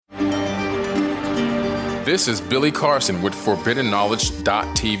This is Billy Carson with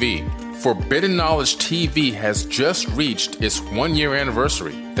ForbiddenKnowledge.tv. Forbidden Knowledge TV has just reached its 1-year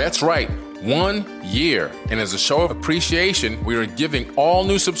anniversary. That's right, 1 year. And as a show of appreciation, we are giving all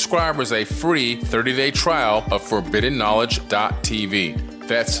new subscribers a free 30-day trial of ForbiddenKnowledge.tv.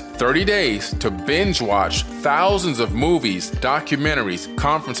 That's 30 days to binge watch thousands of movies, documentaries,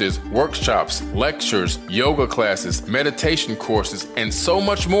 conferences, workshops, lectures, yoga classes, meditation courses, and so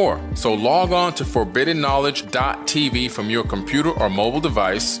much more. So log on to ForbiddenKnowledge.tv from your computer or mobile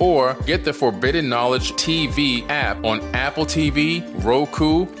device, or get the Forbidden Knowledge TV app on Apple TV,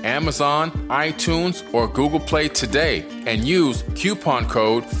 Roku, Amazon, iTunes, or Google Play today and use coupon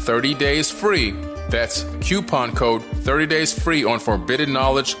code 30daysfree. That's coupon code 30 days free on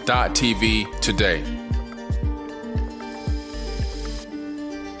ForbiddenKnowledge.tv today.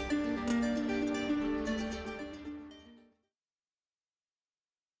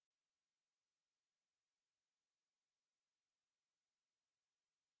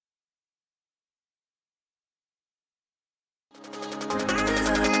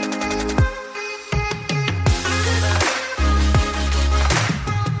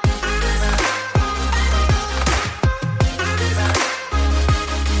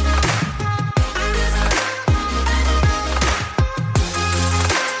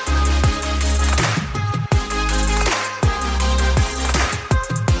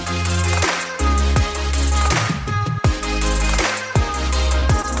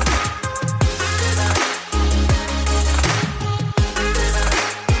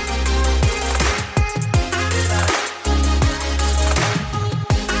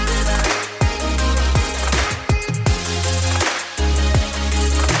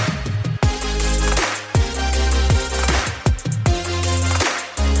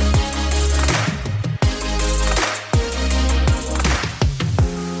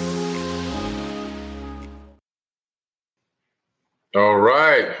 All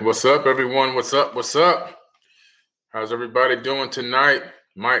right. What's up, everyone? What's up? What's up? How's everybody doing tonight?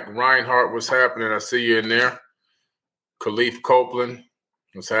 Mike Reinhardt, what's happening? I see you in there. Khalif Copeland,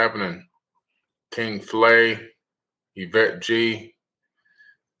 what's happening? King Flay, Yvette G,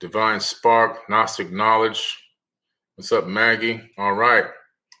 Divine Spark, Gnostic Knowledge. What's up, Maggie? All right.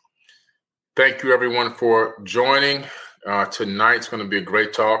 Thank you, everyone, for joining. Tonight's going to be a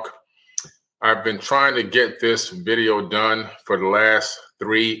great talk. I've been trying to get this video done for the last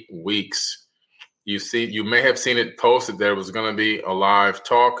 3 weeks. You may have seen it posted that it was going to be a live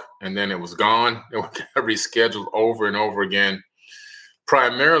talk, and then it was gone. It was rescheduled over and over again,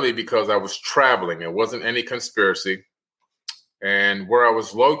 primarily because I was traveling. It wasn't any conspiracy. And where I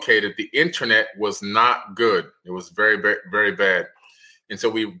was located, the internet was not good. It was very, very, very bad. And so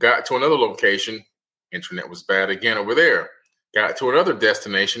we got to another location. Internet was bad again over there. Got to another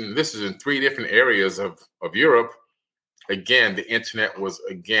destination. This is in 3 different areas of Europe. Again, the internet was,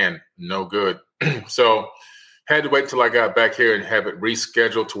 again, no good. So had to wait till I got back here and have it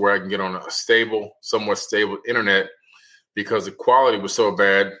rescheduled to where I can get on a stable, somewhat stable internet, because the quality was so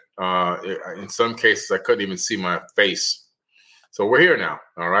bad. In some cases, I couldn't even see my face. So we're here now.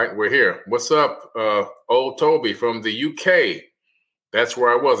 All right, we're here. What's up, old Toby from the UK? That's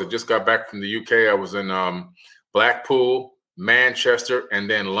where I was. I just got back from the UK. I was in Blackpool, Manchester, and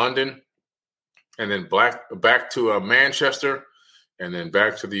then London, and then back to Manchester, and then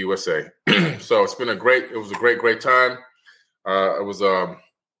back to the USA. So it was a great time. It was a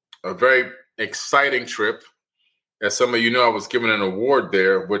very exciting trip. As some of you know, I was given an award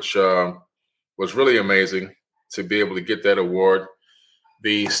there, which was really amazing to be able to get that award,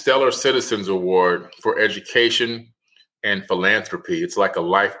 the Stellar Citizens Award for Education and Philanthropy. It's like a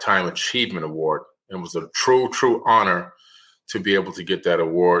lifetime achievement award. It was a true honor to be able to get that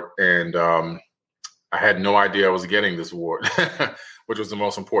award. And I had no idea I was getting this award, which was the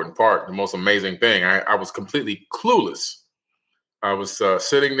most important part, the most amazing thing. I was completely clueless. I was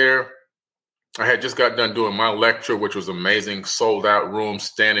sitting there. I had just got done doing my lecture, which was amazing, sold out room,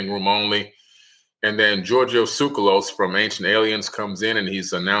 standing room only. And then Giorgio Tsoukalos from Ancient Aliens comes in and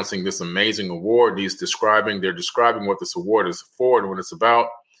he's announcing this amazing award. They're describing what this award is for and what it's about.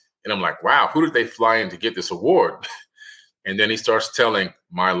 And I'm like, wow, who did they fly in to get this award? And then he starts telling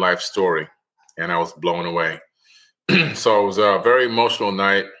my life story, and I was blown away. So it was a very emotional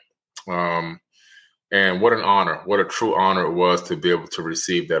night. And what an honor, what a true honor it was to be able to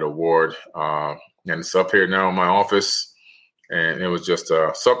receive that award. And it's up here now in my office. And it was just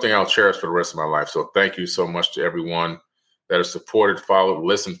something I'll cherish for the rest of my life. So thank you so much to everyone that has supported, followed,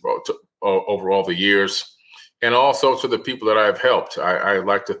 listened over all the years. And also to the people that I've helped. I'd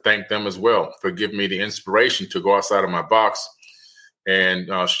like to thank them as well for giving me the inspiration to go outside of my box and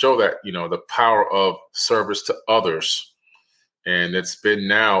show that, the power of service to others. And it's been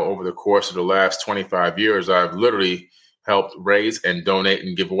now over the course of the last 25 years, I've literally helped raise and donate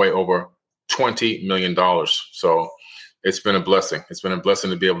and give away over $20 million. So it's been a blessing. It's been a blessing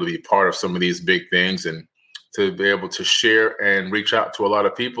to be able to be part of some of these big things and to be able to share and reach out to a lot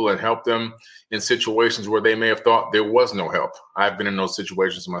of people and help them in situations where they may have thought there was no help. I've been in those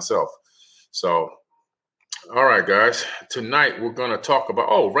situations myself. So, all right, guys, tonight we're going to talk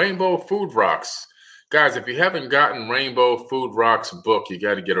about, Rainbow Food Rocks. Guys, if you haven't gotten Rainbow Food Rocks book, you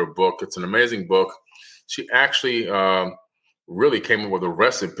got to get her book. It's an amazing book. She actually really came up with a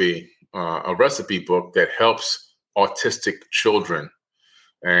recipe book that helps autistic children.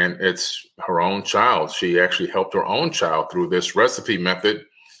 And it's her own child. She actually helped her own child through this recipe method.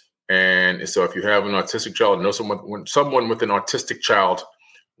 And so if you have an autistic child, know someone with an autistic child,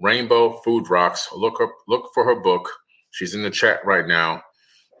 Rainbow Food Rocks, look for her book. She's in the chat right now.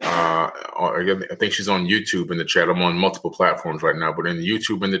 I think she's on YouTube in the chat. I'm on multiple platforms right now, but in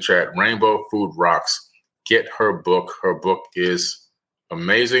YouTube in the chat, Rainbow Food Rocks. Get her book. Her book is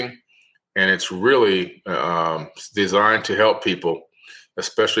amazing, and it's really designed to help people,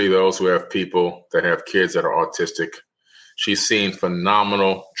 especially those who have people that have kids that are autistic. She's seen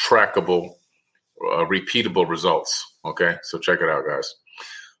phenomenal, trackable, repeatable results. Okay, so check it out, guys.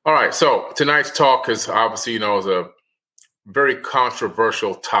 All right, so tonight's talk is obviously, is a very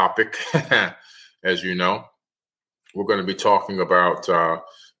controversial topic, as you know. We're going to be talking about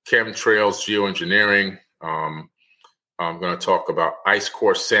chemtrails, geoengineering. I'm going to talk about ice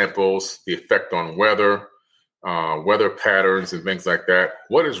core samples, the effect on weather patterns, and things like that.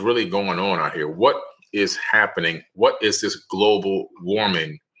 What is really going on out here? What is happening? What is this global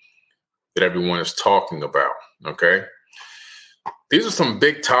warming that everyone is talking about? Okay. These are some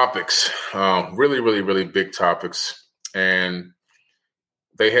big topics, really, really, really big topics. And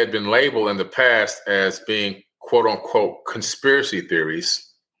they had been labeled in the past as being, quote unquote, conspiracy theories.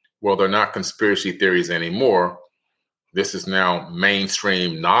 Well, they're not conspiracy theories anymore. This is now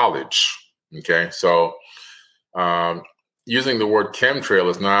mainstream knowledge. Okay. So using the word chemtrail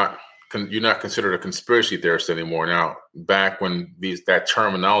is you're not considered a conspiracy theorist anymore. Now, back when that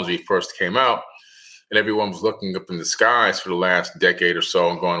terminology first came out, and everyone was looking up in the skies for the last decade or so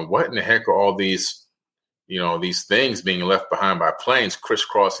and going, what in the heck are all these, these things being left behind by planes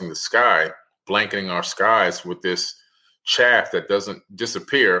crisscrossing the sky, blanketing our skies with this chaff that doesn't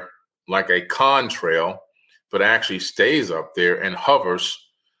disappear like a contrail, but actually stays up there and hovers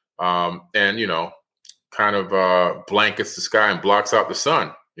and, kind of blankets the sky and blocks out the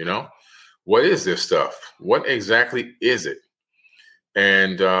sun. What is this stuff? What exactly is it?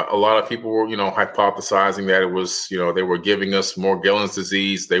 And a lot of people were, hypothesizing that it was, they were giving us Morgellons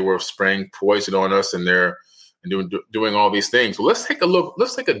disease. They were spraying poison on us, and they're doing all these things. Well, let's take a look.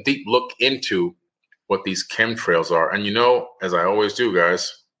 Let's take a deep look into what these chemtrails are. And as I always do, guys,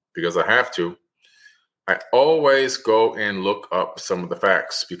 because I have to, I always go and look up some of the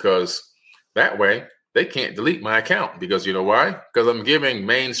facts, because that way they can't delete my account. Because you know why? Because I'm giving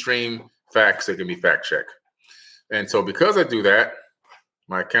mainstream facts that can be fact checked. And so because I do that,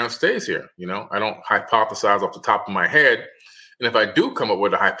 my account stays here. I don't hypothesize off the top of my head. And if I do come up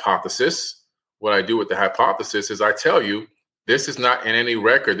with a hypothesis, what I do with the hypothesis is I tell you, this is not in any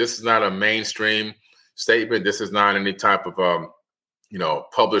record. This is not a mainstream statement. This is not any type of,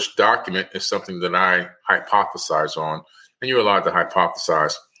 published document. It's something that I hypothesize on. And you're allowed to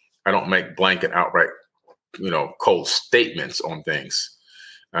hypothesize. I don't make blanket outright, cold statements on things.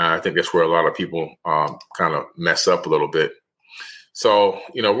 I think that's where a lot of people kind of mess up a little bit. So,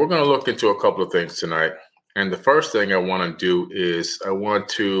 we're going to look into a couple of things tonight. And the first thing I want to do is I want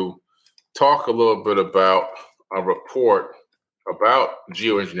to talk a little bit about a report about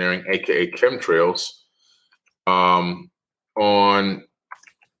geoengineering, aka chemtrails, on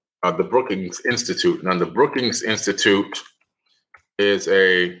the Brookings Institute. Now, the Brookings Institute is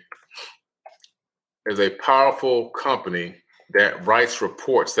a powerful company that writes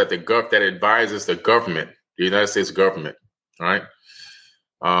reports that that advises the government, the United States government. All right.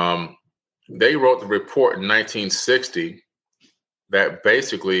 They wrote the report in 1960 that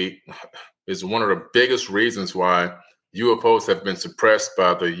basically is one of the biggest reasons why UFOs have been suppressed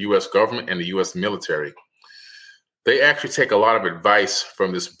by the U.S. government and the U.S. military. They actually take a lot of advice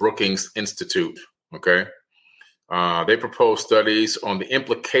from this Brookings Institute. Okay. They propose studies on the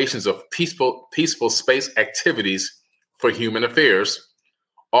implications of peaceful space activities for human affairs,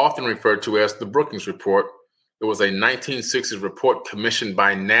 often referred to as the Brookings Report. It was a 1960s report commissioned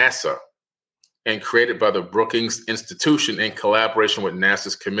by NASA and created by the Brookings Institution in collaboration with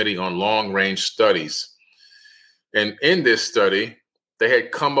NASA's Committee on Long Range Studies. And in this study, they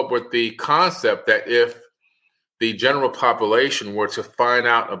had come up with the concept that if the general population were to find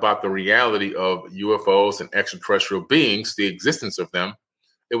out about the reality of UFOs and extraterrestrial beings, the existence of them,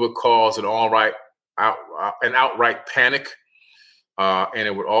 it would cause an outright panic, and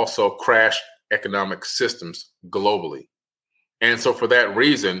it would also crash economic systems globally. And so for that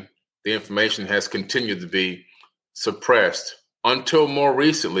reason, the information has continued to be suppressed until more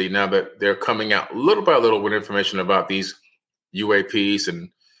recently, now that they're coming out little by little with information about these UAPs, and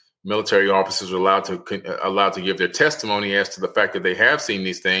military officers are allowed to give their testimony as to the fact that they have seen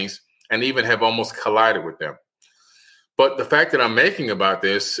these things and even have almost collided with them. But the fact that I'm making about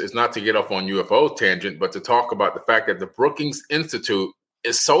this is not to get off on UFO tangent, but to talk about the fact that the Brookings Institute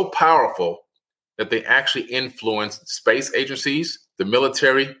is so powerful that they actually influence space agencies, the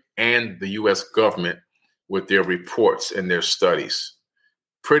military, and the U.S. government with their reports and their studies.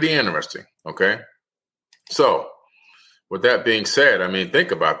 Pretty interesting, okay? So, with that being said, I mean,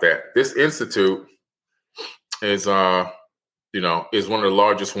 think about that. This institute is, one of the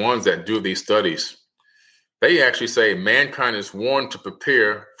largest ones that do these studies. They actually say mankind is warned to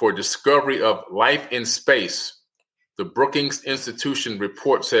prepare for discovery of life in space. The Brookings Institution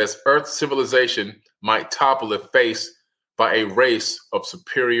report says Earth civilization might topple if faced by a race of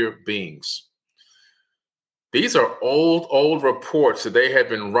superior beings. These are old reports that they had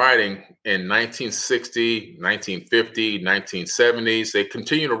been writing in 1960, 1950, 1970s. They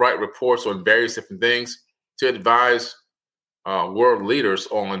continue to write reports on various different things to advise world leaders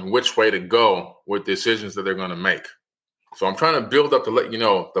on which way to go with decisions that they're going to make. So I'm trying to build up to let you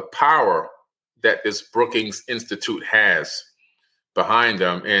know the power that this Brookings Institute has behind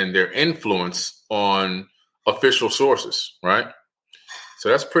them and their influence on official sources, right? So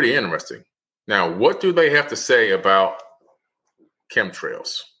that's pretty interesting. Now, what do they have to say about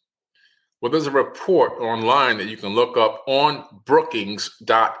chemtrails? Well, there's a report online that you can look up on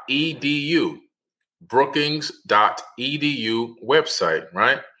brookings.edu. Brookings.edu website,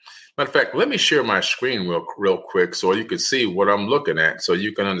 right? Matter of fact, let me share my screen real quick so you can see what I'm looking at, so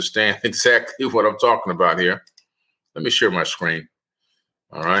you can understand exactly what I'm talking about here. Let me share my screen.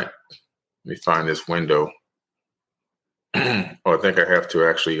 All right. Let me find this window. I think I have to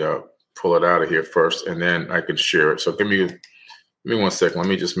actually pull it out of here first, and then I can share it. So give me 1 second. Let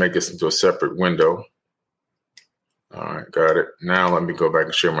me just make this into a separate window. All right, got it. Now let me go back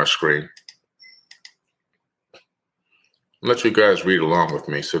and share my screen. I'll let you guys read along with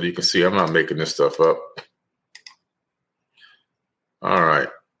me so that you can see I'm not making this stuff up. All right.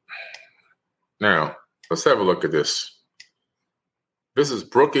 Now, let's have a look at this. This is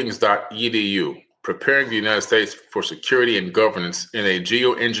brookings.edu, preparing the United States for security and governance in a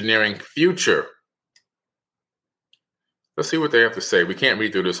geoengineering future. Let's see what they have to say. We can't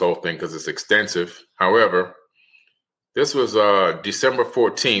read through this whole thing because it's extensive. However, this was December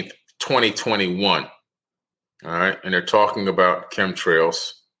 14th, 2021. All right. And they're talking about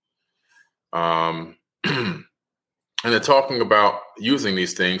chemtrails. And they're talking about using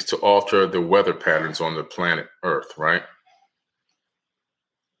these things to alter the weather patterns on the planet Earth, right?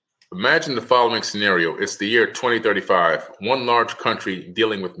 Imagine the following scenario. It's the year 2035. One large country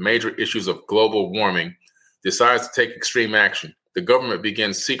dealing with major issues of global warming decides to take extreme action. The government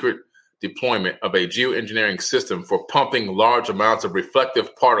begins secret deployment of a geoengineering system for pumping large amounts of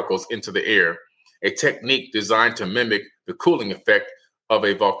reflective particles into the air, a technique designed to mimic the cooling effect of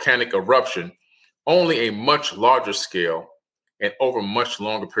a volcanic eruption, only a much larger scale and over a much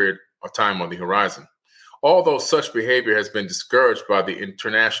longer period of time on the horizon. Although such behavior has been discouraged by the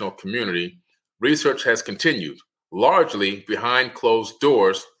international community, research has continued, largely behind closed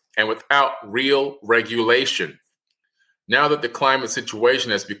doors and without real regulation. Now that the climate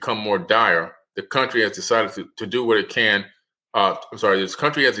situation has become more dire, the country has decided to do what it can. This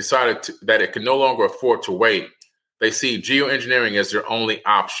country has decided that it can no longer afford to wait. They see geoengineering as their only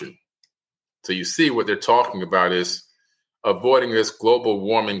option. So you see what they're talking about is avoiding this global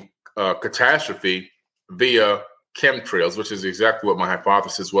warming catastrophe via chemtrails, which is exactly what my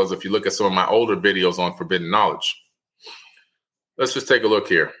hypothesis was if you look at some of my older videos on forbidden knowledge. Let's just take a look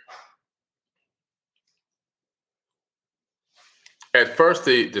here. At first,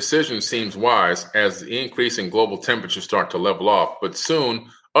 the decision seems wise as the increase in global temperatures start to level off, but soon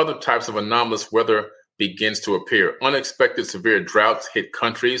other types of anomalous weather begins to appear. Unexpected severe droughts hit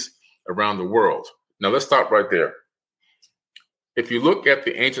countries around the world. Now, let's stop right there. If you look at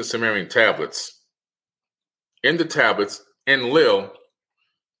the ancient Sumerian tablets, in the tablets, Enlil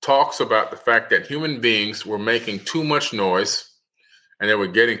talks about the fact that human beings were making too much noise and they were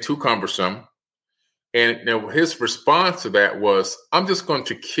getting too cumbersome. And his response to that was, I'm just going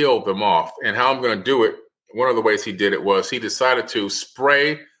to kill them off. And how I'm going to do it one of the ways he did it was he decided to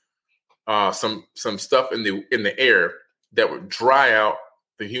spray some stuff in the air that would dry out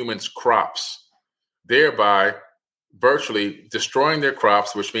the humans' crops, thereby virtually destroying their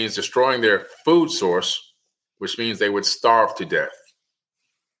crops, which means destroying their food source, which means they would starve to death.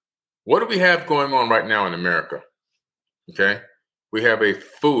 What do we have going on right now in America? Okay, we have a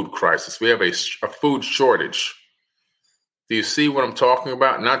food crisis. We have a food shortage. Do you see what I'm talking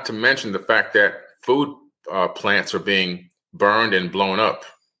about? Not to mention the fact that food plants are being burned and blown up.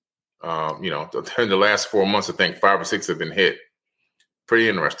 In the last 4 months, I think 5 or 6 have been hit. Pretty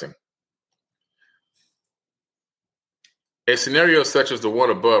interesting. A scenario such as the one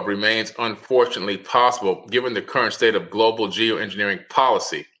above remains unfortunately possible given the current state of global geoengineering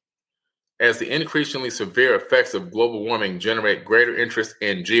policy. As the increasingly severe effects of global warming generate greater interest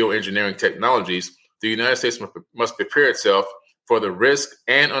in geoengineering technologies, the United States must prepare itself for the risks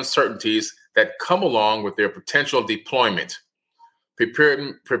and uncertainties that come along with their potential deployment.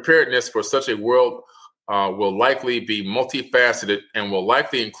 Preparedness for such a world will likely be multifaceted and will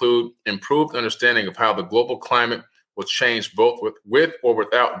likely include improved understanding of how the global climate will change both with or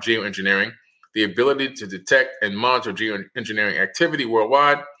without geoengineering, the ability to detect and monitor geoengineering activity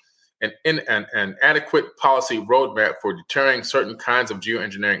worldwide, and an adequate policy roadmap for deterring certain kinds of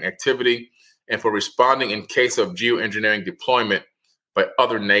geoengineering activity and for responding in case of geoengineering deployment by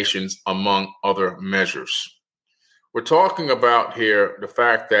other nations, among other measures. We're talking about here the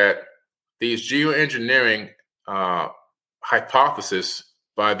fact that these geoengineering hypothesis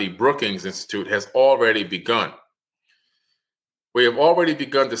by the Brookings Institute has already begun. We have already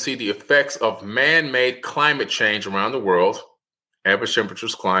begun to see the effects of man-made climate change around the world. Average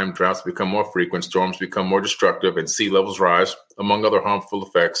temperatures climb, droughts become more frequent, storms become more destructive, and sea levels rise, among other harmful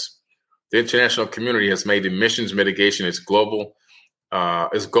effects. The international community has made emissions mitigation its goal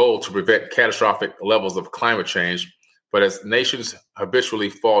to prevent catastrophic levels of climate change. But as nations habitually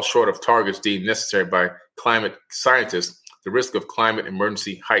fall short of targets deemed necessary by climate scientists, the risk of climate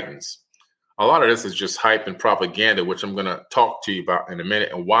emergency heightens. A lot of this is just hype and propaganda, which I'm going to talk to you about in a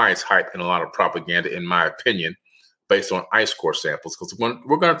minute, and why it's hype and a lot of propaganda, in my opinion, based on ice core samples. Because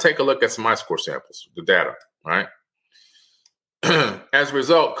we're going to take a look at some ice core samples, the data, right? As a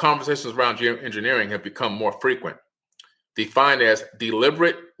result, conversations around geoengineering have become more frequent, defined as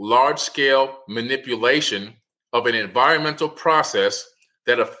deliberate, large-scale manipulation of an environmental process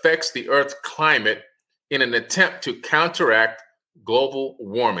that affects the Earth's climate in an attempt to counteract global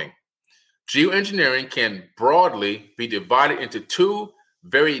warming. Geoengineering can broadly be divided into 2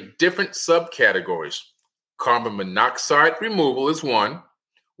 very different subcategories. Carbon monoxide removal is one,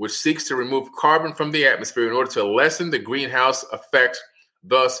 which seeks to remove carbon from the atmosphere in order to lessen the greenhouse effect,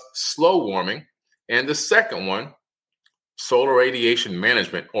 thus slow warming. And the second one, solar radiation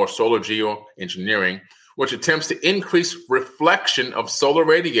management or solar geoengineering, which attempts to increase reflection of solar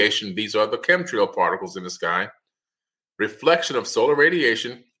radiation. These are the chemtrail particles in the sky. Reflection of solar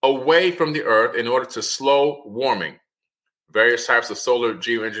radiation away from the Earth in order to slow warming. Various types of solar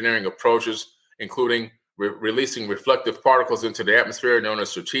geoengineering approaches, including releasing reflective particles into the atmosphere, known as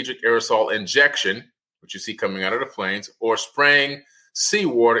strategic aerosol injection, which you see coming out of the planes, or spraying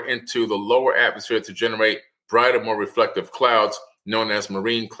seawater into the lower atmosphere to generate brighter, more reflective clouds, known as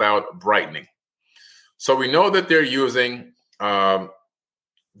marine cloud brightening. So we know that they're using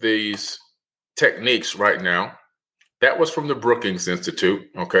these techniques right now. That was from the Brookings Institute.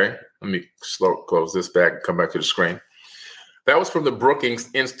 Okay, let me close this back and come back to the screen. That was from the Brookings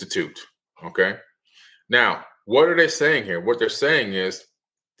Institute. Okay, now what are they saying here? What they're saying is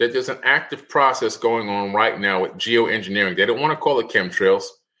that there's an active process going on right now with geoengineering. They don't want to call it chemtrails,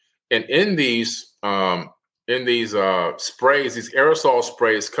 and in these sprays, these aerosol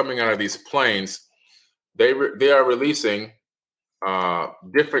sprays coming out of these planes, they are releasing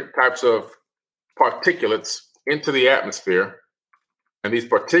different types of particulates into the atmosphere, and these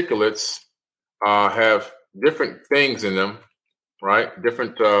particulates have different things in them, right?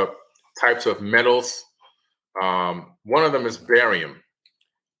 Different types of metals. One of them is barium.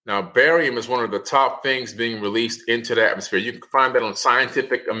 Now, barium is one of the top things being released into the atmosphere. You can find that on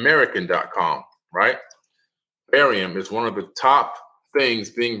scientificamerican.com, right? Barium is one of the top things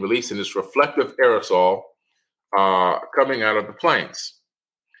being released in this reflective aerosol coming out of the planes.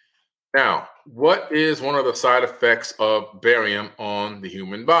 Now, what is one of the side effects of barium on the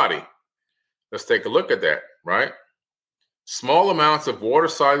human body? Let's take a look at that, right? Small amounts of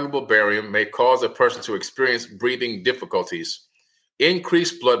water-soluble barium may cause a person to experience breathing difficulties,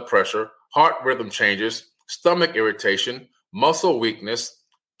 increased blood pressure, heart rhythm changes, stomach irritation, muscle weakness,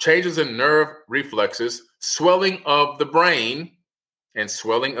 changes in nerve reflexes, swelling of the brain, and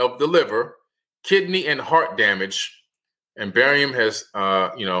swelling of the liver, kidney and heart damage. And barium has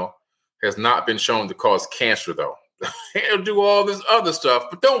not been shown to cause cancer, though. It'll do all this other stuff,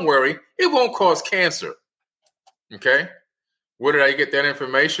 but don't worry, it won't cause cancer. Okay? Where did I get that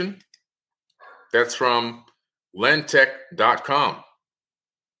information? That's from lentech.com.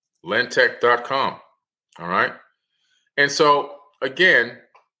 Lentech.com. All right? And so, again,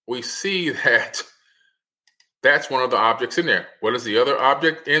 we see that that's one of the objects in there. What is the other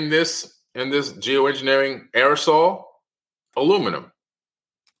object in this geoengineering aerosol? Aluminum.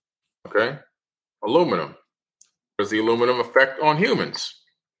 Okay? Aluminum. What does the aluminum affect on humans?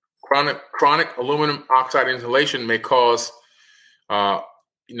 Chronic aluminum oxide inhalation may cause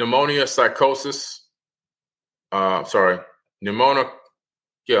pneumonia, psychosis. Pneumonia.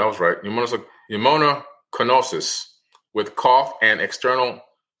 Yeah, I was right. Pneumonoconosis with cough and external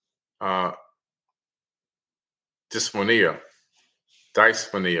dysphonia.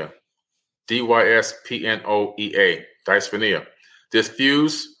 Dysphonia. dyspnoea. Dysphonia.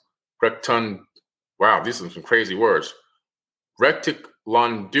 Diffuse wow, these are some crazy words.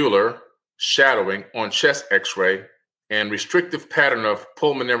 Reticulonuclear shadowing on chest x-ray and restrictive pattern of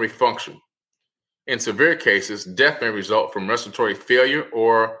pulmonary function. In severe cases, death may result from respiratory failure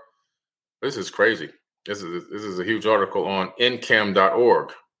or, this is crazy. This is a huge article on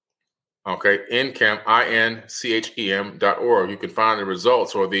inchem.org. Okay, inchem, INCHEM.org. You can find the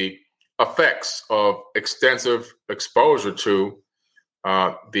results or the effects of extensive exposure to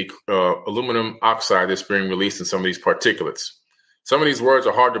the aluminum oxide that's being released in some of these particulates. Some of these words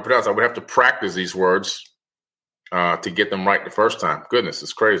are hard to pronounce. I would have to practice these words to get them right the first time. Goodness,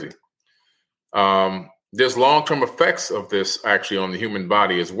 it's crazy. There's long-term effects of this actually on the human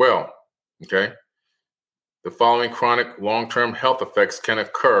body as well. Okay. The following chronic long-term health effects can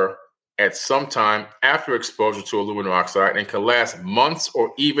occur at some time after exposure to aluminum oxide and can last months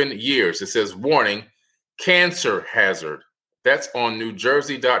or even years. It says, warning, cancer hazard. That's on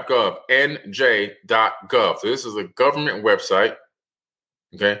newjersey.gov, nj.gov. So this is a government website.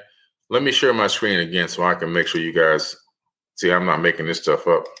 Okay. Let me share my screen again so I can make sure you guys see I'm not making this stuff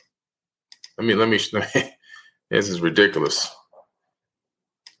up. Let me this is ridiculous.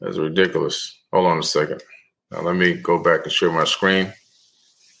 That's ridiculous. Hold on a second. Now let me go back and share my screen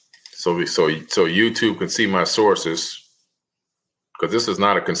so YouTube can see my sources, because this is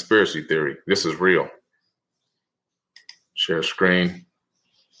not a conspiracy theory. This is real. Share screen.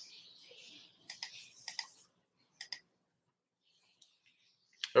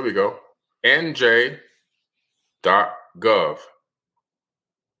 There we go. nj.gov.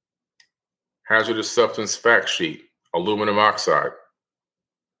 Hazardous substance fact sheet. Aluminum oxide.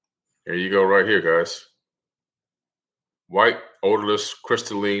 Here you go right here, guys. White, odorless,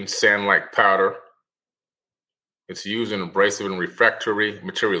 crystalline, sand-like powder. It's used in abrasive and refractory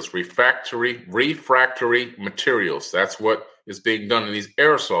materials. Refractory materials. That's what is being done in these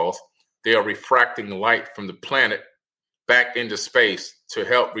aerosols. They are refracting light from the planet back into space to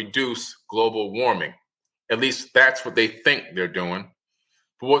help reduce global warming. At least that's what they think they're doing.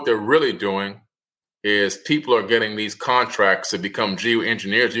 But what they're really doing is people are getting these contracts to become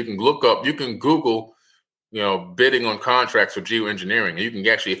geoengineers. You can Google, bidding on contracts for geoengineering. And you can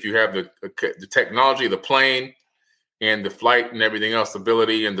actually, if you have the technology, the plane, and the flight and everything else, the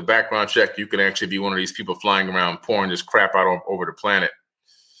ability and the background check, you can actually be one of these people flying around pouring this crap out over the planet.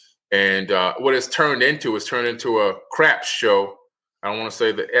 And what it's turned into a crap show. I don't want to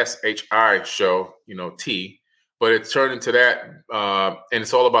say the SHI show, T, but it's turned into that. And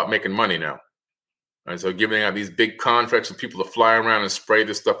it's all about making money now. And so giving out these big contracts for people to fly around and spray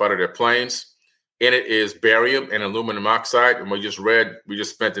this stuff out of their planes. In it is barium and aluminum oxide. And we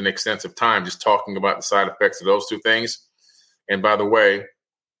just spent an extensive time just talking about the side effects of those two things. And by the way,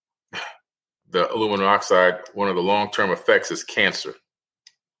 the aluminum oxide, one of the long-term effects is cancer.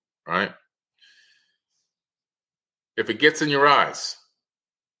 Right? If it gets in your eyes.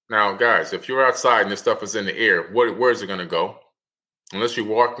 Now, guys, if you're outside and this stuff is in the air, where is it going to go? Unless you're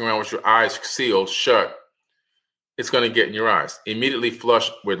walking around with your eyes sealed shut, it's going to get in your eyes. Immediately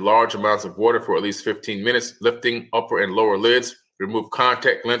flush with large amounts of water for at least 15 minutes, lifting upper and lower lids. Remove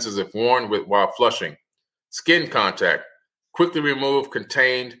contact lenses if worn while flushing. Skin contact. Quickly remove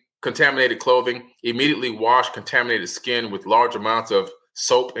contaminated clothing. Immediately wash contaminated skin with large amounts of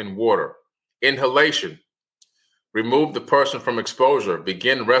soap and water. Inhalation. Remove the person from exposure.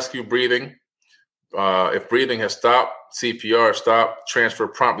 Begin rescue breathing. If breathing has stopped, CPR stop, transfer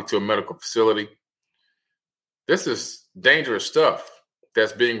promptly to a medical facility. This is dangerous stuff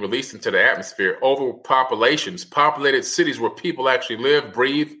that's being released into the atmosphere. Overpopulations, populated cities where people actually live,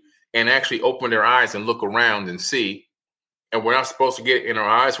 breathe, and actually open their eyes and look around and see. And we're not supposed to get it in our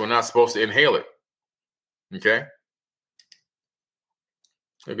eyes. We're not supposed to inhale it. Okay?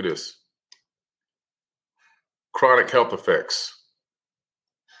 Look at this. Chronic health effects.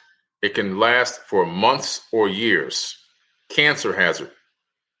 It can last for months or years. Cancer hazard.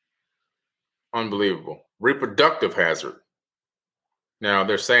 Unbelievable. Reproductive hazard. Now,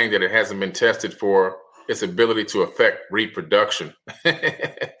 they're saying that it hasn't been tested for its ability to affect reproduction.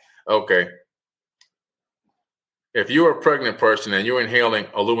 Okay. If you're a pregnant person and you're inhaling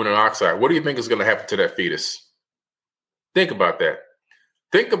aluminum oxide, what do you think is going to happen to that fetus? Think about that.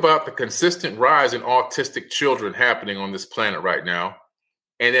 Think about the consistent rise in autistic children happening on this planet right now.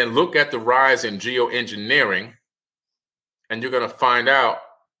 And then look at the rise in geoengineering. And you're going to find out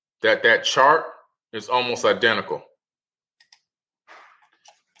that that chart is almost identical.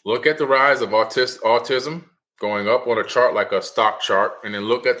 Look at the rise of autism going up on a chart like a stock chart. And then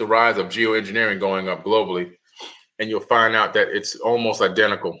look at the rise of geoengineering going up globally. And you'll find out that it's almost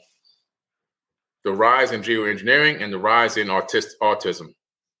identical. The rise in geoengineering and the rise in autism.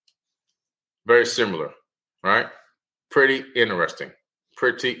 Very similar, right? Pretty interesting.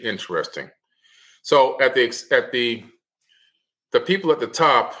 Pretty interesting. So at the people at the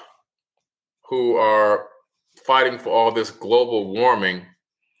top who are fighting for all this global warming,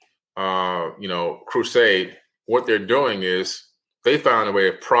 crusade, what they're doing is they found a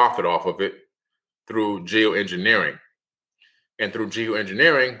way to profit off of it through geoengineering. And through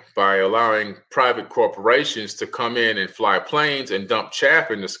geoengineering, by allowing private corporations to come in and fly planes and dump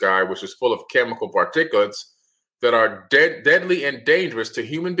chaff in the sky, which is full of chemical particulates that are deadly and dangerous to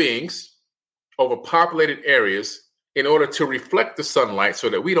human beings over populated areas in order to reflect the sunlight so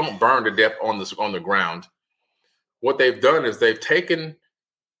that we don't burn to death on the ground. What they've done is they've taken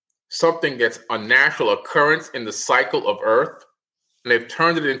something that's a natural occurrence in the cycle of Earth, and they've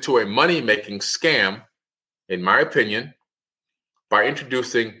turned it into a money-making scam, in my opinion, by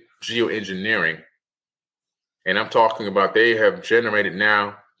introducing geoengineering. And I'm talking about they have generated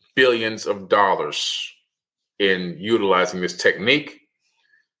now billions of dollars in utilizing this technique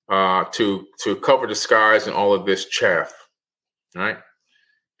to cover the skies and all of this chaff, right?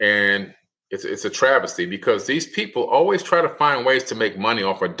 And it's a travesty because these people always try to find ways to make money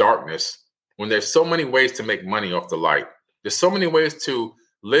off of darkness when there's so many ways to make money off the light. There's so many ways to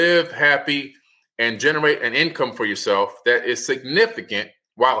live happy and generate an income for yourself that is significant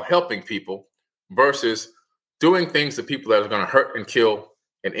while helping people versus doing things to people that are going to hurt and kill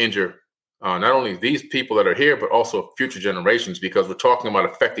and injure not only these people that are here, but also future generations, because we're talking about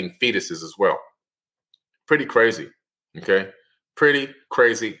affecting fetuses as well. Pretty crazy, okay? Pretty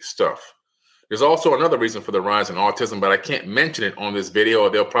crazy stuff. There's also another reason for the rise in autism, but I can't mention it on this video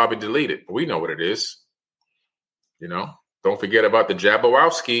or they'll probably delete it. But we know what it is. Don't forget about the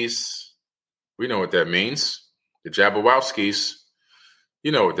Jabberwowskis. We know what that means. The Jabberwowskis.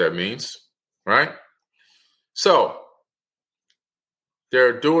 You know what that means, right? So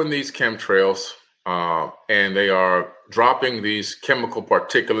they're doing these chemtrails, and they are dropping these chemical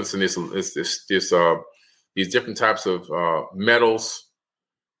particulates and these different types of metals,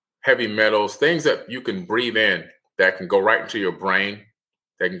 heavy metals, things that you can breathe in that can go right into your brain,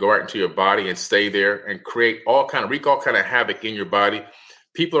 that can go right into your body and stay there and wreak all kind of havoc in your body.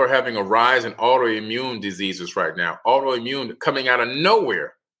 People are having a rise in autoimmune diseases right now. Autoimmune coming out of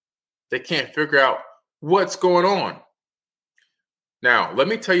nowhere. They can't figure out what's going on. Now, let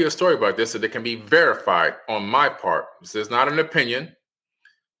me tell you a story about this so that can be verified on my part. This is not an opinion.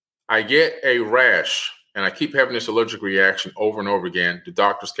 I get a rash, and I keep having this allergic reaction over and over again. The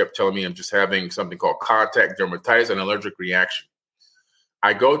doctors kept telling me I'm just having something called contact dermatitis, an allergic reaction.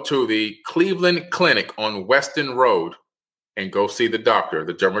 I go to the Cleveland Clinic on Weston Road and go see the doctor,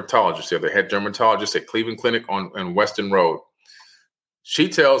 the dermatologist there, the head dermatologist at Cleveland Clinic on Weston Road. She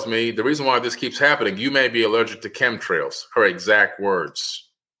tells me the reason why this keeps happening, you may be allergic to chemtrails. Her exact words.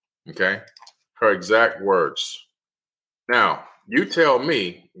 Okay? Her exact words. Now, you tell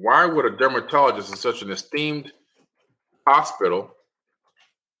me, why would a dermatologist in such an esteemed hospital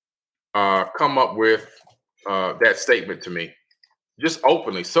come up with that statement to me? Just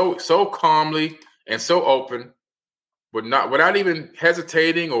openly, so calmly and so open, without even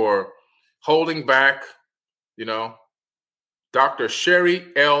hesitating or holding back, Dr. Sherry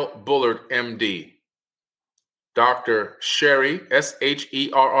L. Bullard, MD. Dr. Sherry,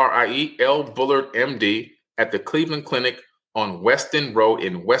 Sherrie L. Bullard, MD, at the Cleveland Clinic on Weston Road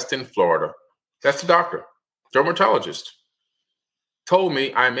in Weston, Florida. That's the doctor, dermatologist. Told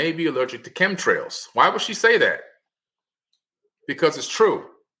me I may be allergic to chemtrails. Why would she say that? Because it's true.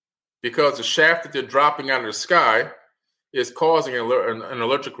 Because the shaft that they're dropping out of the sky is causing an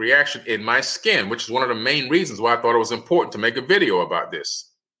allergic reaction in my skin, which is one of the main reasons why I thought it was important to make a video about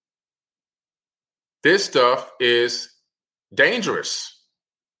this. This stuff is dangerous.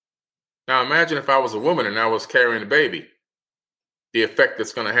 Now, imagine if I was a woman and I was carrying a baby, the effect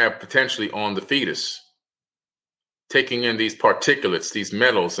that's going to have potentially on the fetus, taking in these particulates, these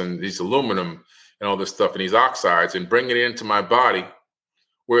metals and these aluminum and all this stuff and these oxides and bringing it into my body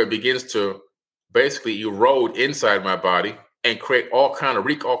where it begins to basically erode inside my body and wreak all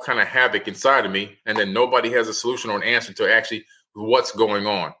kind of havoc inside of me. And then nobody has a solution or an answer to actually what's going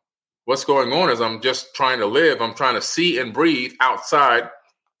on. What's going on is I'm just trying to live. I'm trying to see and breathe outside,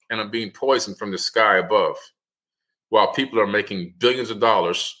 and I'm being poisoned from the sky above while people are making billions of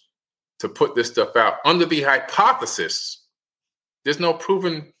dollars to put this stuff out under the hypothesis. There's no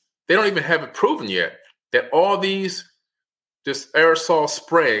proven, they don't even have it proven yet that all this aerosol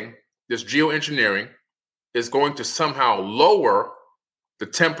spraying, this geoengineering is going to somehow lower the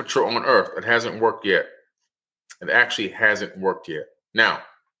temperature on Earth. It hasn't worked yet. It actually hasn't worked yet. Now,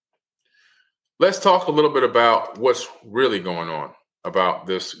 let's talk a little bit about what's really going on about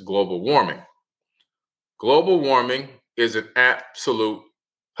this global warming. Global warming is an absolute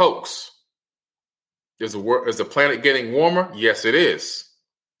hoax. Is the planet getting warmer? Yes, it is.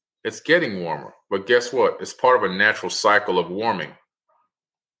 It's getting warmer. But guess what? It's part of a natural cycle of warming.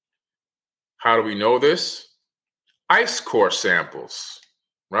 How do we know this? Ice core samples,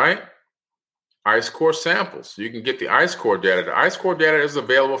 right? Ice core samples. You can get the ice core data. The ice core data is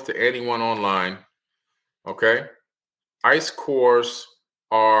available to anyone online. Okay? Ice cores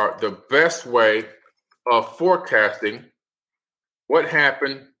are the best way of forecasting what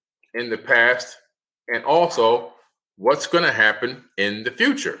happened in the past and also what's going to happen in the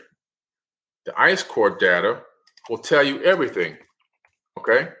future. The ice core data will tell you everything.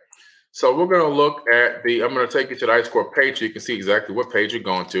 Okay? So we're going to look at I'm going to take you to the ice core page so you can see exactly what page you're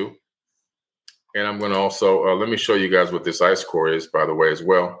going to. And I'm going to also, let me show you guys what this ice core is, by the way, as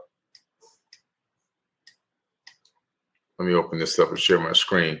well. Let me open this up and share my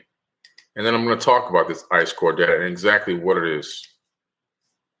screen. And then I'm going to talk about this ice core data and exactly what it is.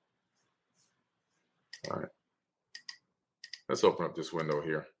 All right. Let's open up this window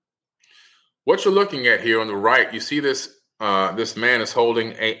here. What you're looking at here on the right, you see this man is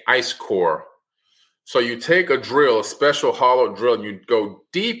holding an ice core. So you take a drill, a special hollow drill, and you go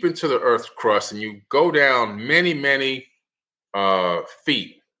deep into the Earth's crust, and you go down many, many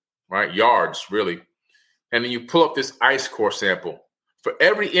feet, right? Yards, really. And then you pull up this ice core sample. For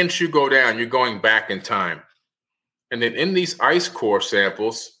every inch you go down, you're going back in time. And then in these ice core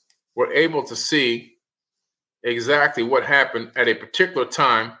samples, we're able to see exactly what happened at a particular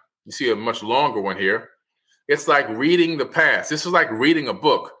time. You see a much longer one here. It's like reading the past. This is like reading a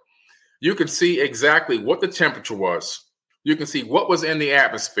book. You can see exactly what the temperature was. You can see what was in the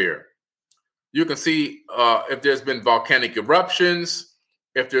atmosphere. You can see if there's been volcanic eruptions,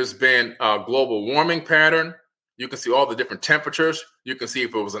 if there's been a global warming pattern. You can see all the different temperatures. You can see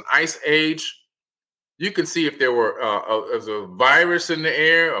if it was an ice age. You can see if there was a virus in the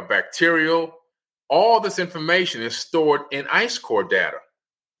air, a bacterial. All this information is stored in ice core data,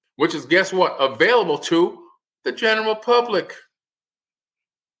 which is, guess what, available to the general public.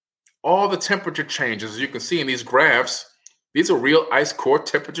 All the temperature changes, as you can see in these graphs, these are real ice core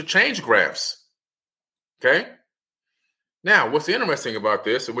temperature change graphs. Okay? Now, what's interesting about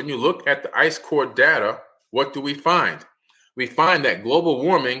this, when you look at the ice core data, what do we find? We find that global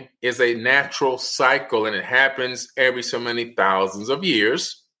warming is a natural cycle, and it happens every so many thousands of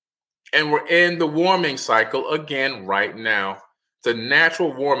years. And we're in the warming cycle again right now. It's a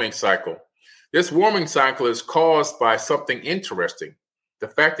natural warming cycle. This warming cycle is caused by something interesting. The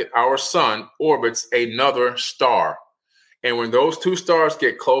fact that our sun orbits another star. And when those two stars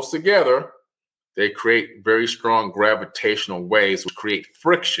get close together, they create very strong gravitational waves, which create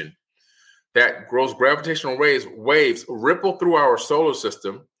friction. That grows gravitational waves ripple through our solar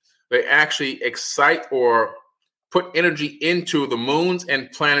system. They actually excite or put energy into the moons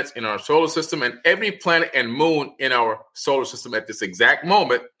and planets in our solar system. And every planet and moon in our solar system at this exact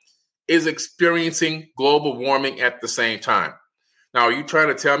moment is experiencing global warming at the same time. Now, are you trying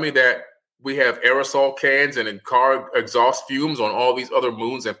to tell me that we have aerosol cans and car exhaust fumes on all these other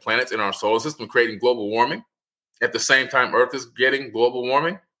moons and planets in our solar system creating global warming at the same time Earth is getting global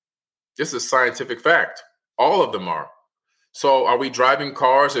warming? This is scientific fact. All of them are. So are we driving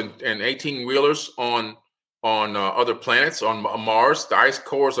cars and 18-wheelers on other planets, on Mars? The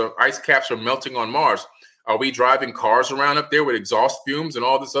ice caps are melting on Mars. Are we driving cars around up there with exhaust fumes and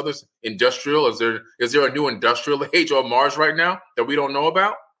all this other industrial? Is there a new industrial age on Mars right now that we don't know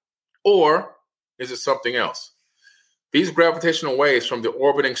about? Or is it something else? These gravitational waves from the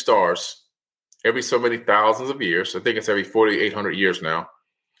orbiting stars, every so many thousands of years, I think it's every 4,800 years now,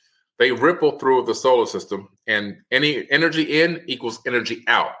 They ripple through the solar system, and any energy in equals energy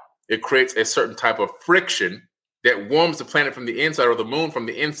out. It creates a certain type of friction that warms the planet from the inside, or the moon from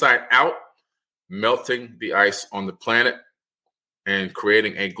the inside out, melting the ice on the planet and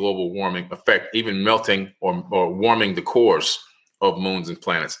creating a global warming effect, even melting or warming the cores of moons and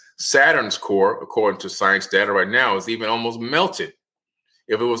planets. Saturn's core, according to science data right now, is even almost melted.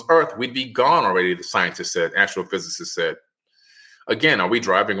 If it was Earth, we'd be gone already, the scientists said, astrophysicists said. Again, are we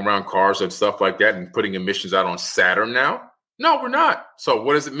driving around cars and stuff like that and putting emissions out on Saturn now? No, we're not. So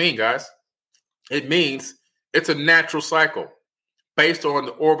what does it mean, guys? It means it's a natural cycle based on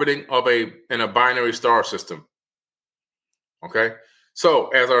the orbiting of in a binary star system. Okay, so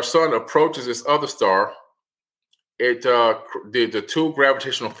as our sun approaches this other star, the two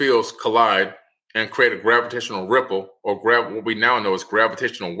gravitational fields collide and create a gravitational ripple, or what we now know as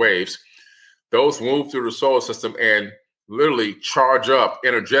gravitational waves. Those move through the solar system and literally charge up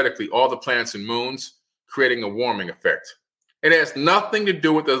energetically all the planets and moons, creating a warming effect. It has nothing to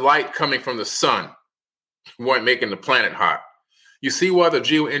do with the light coming from the sun, making the planet hot. You see why the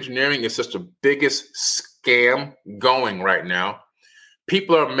geoengineering is such the biggest scam going right now.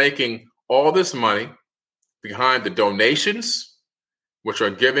 People are making all this money behind the donations, which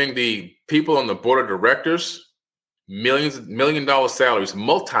are giving the people on the board of directors million-dollar salaries,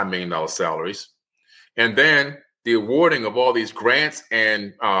 multi-million-dollar salaries, and then the awarding of all these grants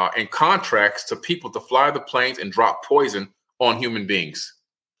and contracts to people to fly the planes and drop poison on human beings,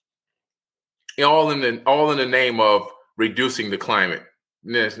 all in the name of reducing the climate.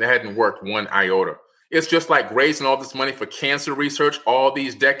 It hadn't worked one iota. It's just like raising all this money for cancer research all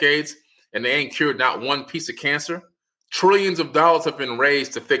these decades, and they ain't cured not one piece of cancer. Trillions of dollars have been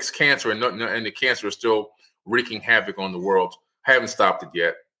raised to fix cancer, and the cancer is still wreaking havoc on the world. Haven't stopped it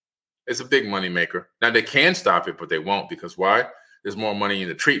yet. It's a big money maker. Now, they can stop it, but they won't, because why? There's more money in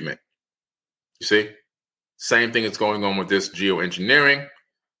the treatment. You see? Same thing is going on with this geoengineering,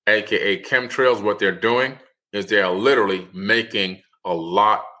 aka chemtrails. What they're doing is they are literally making a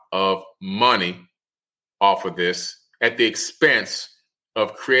lot of money off of this at the expense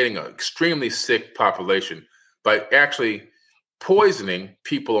of creating an extremely sick population by actually poisoning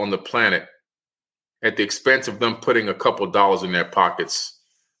people on the planet at the expense of them putting a couple of dollars in their pockets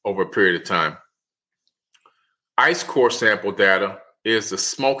over a period of time. Ice core sample data is the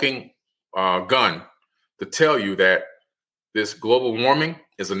smoking gun to tell you that this global warming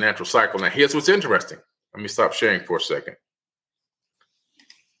is a natural cycle. Now, here's what's interesting. Let me stop sharing for a second.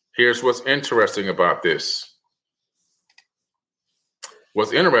 Here's what's interesting about this.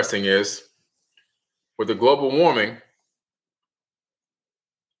 What's interesting is, with the global warming,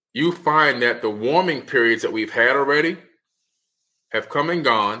 you find that the warming periods that we've had already have come and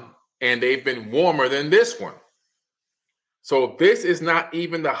gone, and they've been warmer than this one. So this is not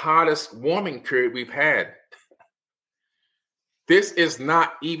even the hottest warming period we've had. This is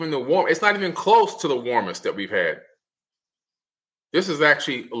not even the warm. It's not even close to the warmest that we've had. This is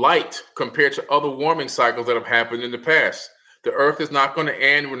actually light compared to other warming cycles that have happened in the past. The earth is not going to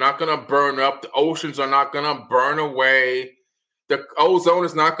end. We're not going to burn up. The oceans are not going to burn away. The ozone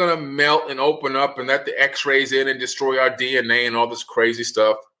is not going to melt and open up and let the x-rays in and destroy our DNA and all this crazy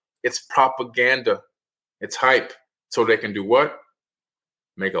stuff. It's propaganda. It's hype. So they can do what?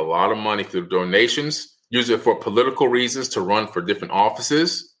 Make a lot of money through donations, use it for political reasons to run for different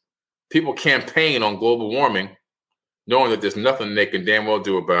offices. People campaign on global warming, knowing that there's nothing they can damn well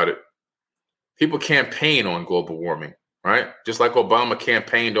do about it. People campaign on global warming, right? Just like Obama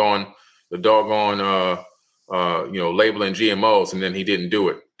campaigned on the doggone, labeling GMOs, and then he didn't do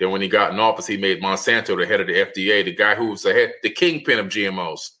it. Then when he got in office, he made Monsanto the head of the FDA, the guy who was the kingpin of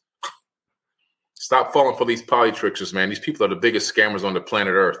GMOs. Stop falling for these polytrickers, man. These people are the biggest scammers on the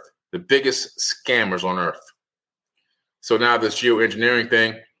planet Earth. The biggest scammers on Earth. So now this geoengineering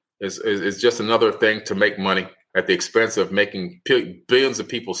thing is just another thing to make money at the expense of making billions of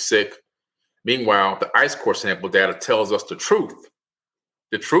people sick. Meanwhile, the ice core sample data tells us the truth.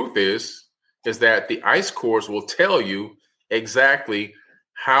 The truth is that the ice cores will tell you exactly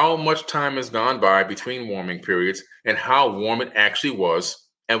how much time has gone by between warming periods and how warm it actually was.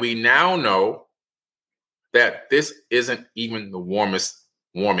 And we now know that this isn't even the warmest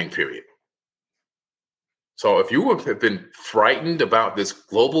warming period. So if you have been frightened about this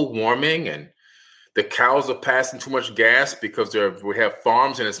global warming and the cows are passing too much gas because we have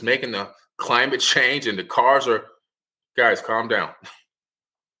farms and it's making the climate change and the cars are, guys, calm down.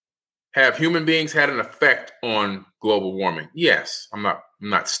 Have human beings had an effect on global warming? Yes, I'm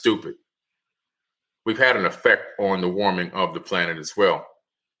not stupid. We've had an effect on the warming of the planet as well.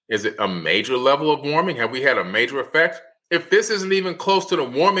 Is it a major level of warming? Have we had a major effect? If this isn't even close to the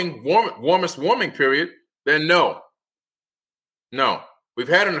warmest warming period, then no. We've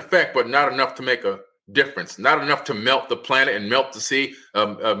had an effect, but not enough to make a difference. Not enough to melt the planet and melt the sea,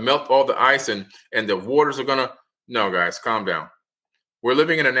 melt all the ice, and the waters are gonna. No, guys, calm down. We're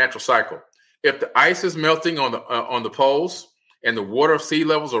living in a natural cycle. If the ice is melting on the poles and the water sea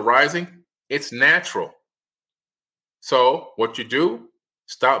levels are rising, it's natural. So what you do?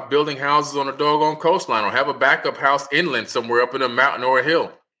 Stop building houses on a doggone coastline, or have a backup house inland somewhere up in a mountain or a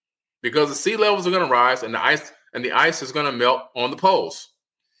hill, because the sea levels are going to rise and the ice is going to melt on the poles.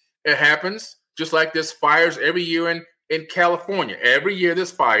 It happens just like there's fires every year in California. Every year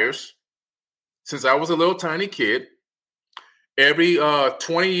there's fires. Since I was a little tiny kid, every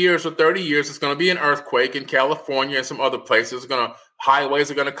 20 years or 30 years, it's going to be an earthquake in California and some other places. Highways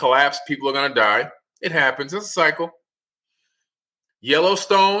are going to collapse. People are going to die. It happens. It's a cycle.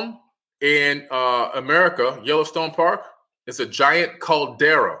 Yellowstone in America, Yellowstone Park, it's a giant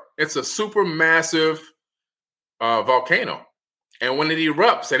caldera. It's a super massive volcano. And when it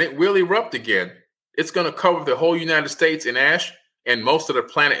erupts, and it will erupt again, it's going to cover the whole United States in ash and most of the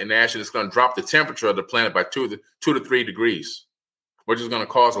planet in ash, and it's going to drop the temperature of the planet by 2 to 3 degrees, which is going to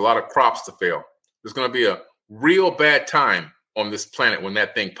cause a lot of crops to fail. There's going to be a real bad time on this planet when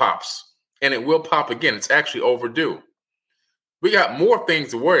that thing pops. And it will pop again. It's actually overdue. We got more things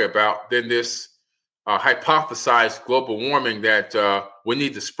to worry about than this hypothesized global warming that we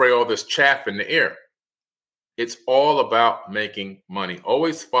need to spray all this chaff in the air. It's all about making money.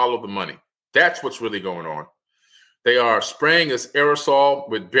 Always follow the money. That's what's really going on. They are spraying this aerosol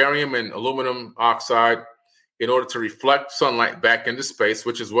with barium and aluminum oxide in order to reflect sunlight back into space,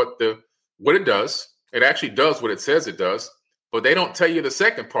 which is what it does. It actually does what it says it does, but they don't tell you the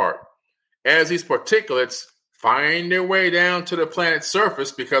second part. As these particulates find their way down to the planet's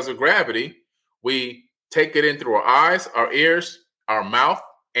surface because of gravity, we take it in through our eyes, our ears, our mouth,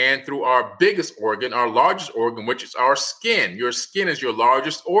 and through our biggest organ, our largest organ, which is our skin. Your skin is your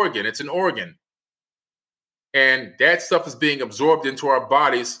largest organ. It's an organ. And that stuff is being absorbed into our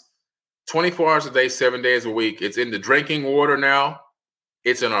bodies 24 hours a day, 7 days a week. It's in the drinking water now.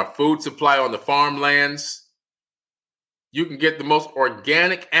 It's in our food supply on the farmlands. You can get the most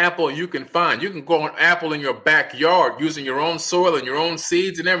organic apple you can find. You can grow an apple in your backyard using your own soil and your own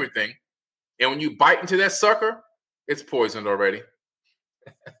seeds and everything. And when you bite into that sucker, it's poisoned already.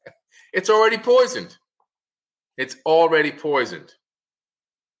 It's already poisoned. It's already poisoned.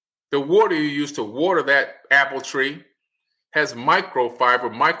 The water you use to water that apple tree has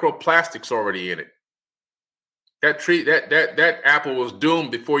microfiber, microplastics already in it. That apple was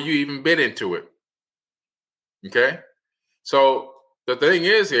doomed before you even bit into it. Okay? So the thing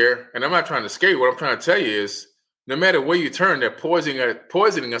is here, and I'm not trying to scare you, what I'm trying to tell you is no matter where you turn, they're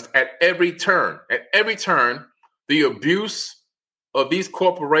poisoning us at every turn. At every turn, the abuse of these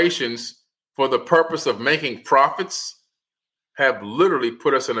corporations for the purpose of making profits have literally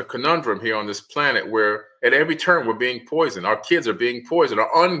put us in a conundrum here on this planet where at every turn we're being poisoned. Our kids are being poisoned.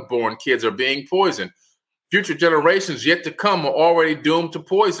 Our unborn kids are being poisoned. Future generations yet to come are already doomed to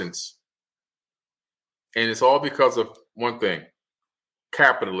poisons. And it's all because of one thing: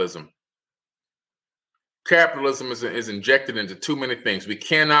 capitalism. Capitalism is injected into too many things. We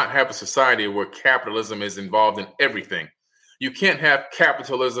cannot have a society where capitalism is involved in everything. You can't have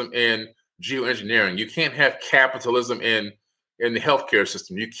capitalism in geoengineering. You can't have capitalism in the healthcare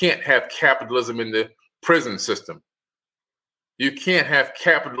system. You can't have capitalism in the prison system. You can't have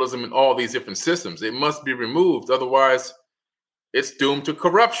capitalism in all these different systems. It must be removed. Otherwise, it's doomed to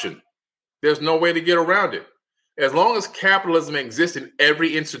corruption. There's no way to get around it. As long as capitalism exists in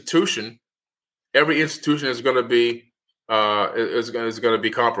every institution is going to be is going to be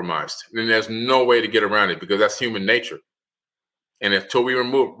compromised. And there's no way to get around it because that's human nature. And until we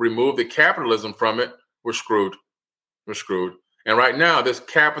remove the capitalism from it, we're screwed. We're screwed. And right now, there's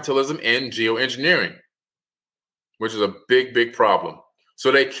capitalism in geoengineering, which is a big, big problem.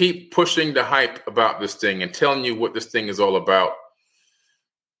 So they keep pushing the hype about this thing and telling you what this thing is all about.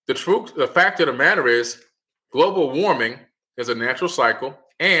 The fact of the matter is, global warming is a natural cycle.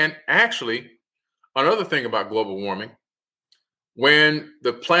 And actually, another thing about global warming, when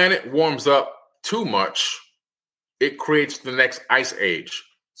the planet warms up too much, it creates the next ice age.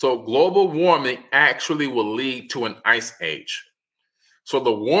 So global warming actually will lead to an ice age. So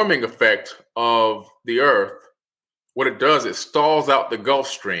the warming effect of the Earth, what it does, it stalls out the Gulf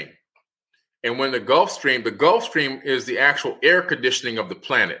Stream. And when the Gulf Stream is the actual air conditioning of the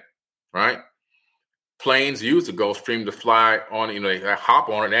planet, right? Planes use the Gulf Stream to fly on, they hop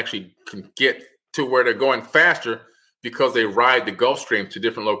on it and actually can get to where they're going faster because they ride the Gulf Stream to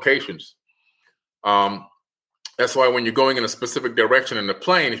different locations. That's why when you're going in a specific direction in the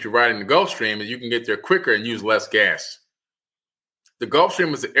plane, if you're riding the Gulf Stream, you can get there quicker and use less gas. The Gulf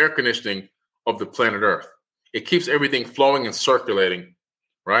Stream is the air conditioning of the planet Earth. It keeps everything flowing and circulating,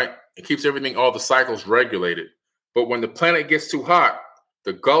 right? It keeps everything, all the cycles regulated. But when the planet gets too hot,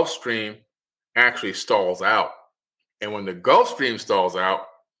 the Gulf Stream actually stalls out. And when the Gulf Stream stalls out,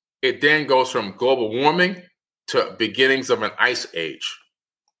 it then goes from global warming to beginnings of an ice age.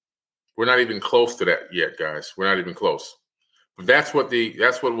 We're not even close to that yet, guys. We're not even close. But that's what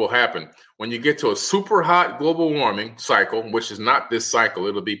will happen. When you get to a super hot global warming cycle, which is not this cycle,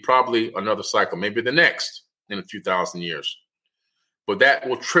 it'll be probably another cycle, maybe the next in a few thousand years. But that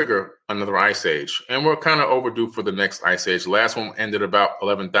will trigger another ice age. And we're kind of overdue for the next ice age. The last one ended about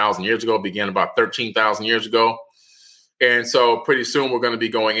 11,000 years ago, began about 13,000 years ago. And so pretty soon we're going to be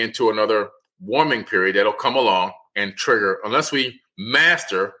going into another warming period that'll come along and trigger, unless we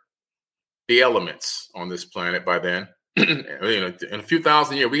master the elements on this planet by then. In a few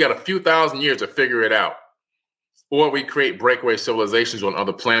thousand years, we got a few thousand years to figure it out. Or we create breakaway civilizations on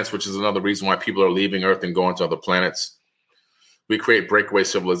other planets, which is another reason why people are leaving Earth and going to other planets. We create breakaway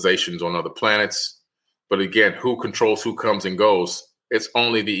civilizations on other planets. But again, who controls who comes and goes? It's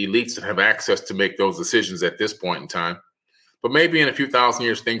only the elites that have access to make those decisions at this point in time. But maybe in a few thousand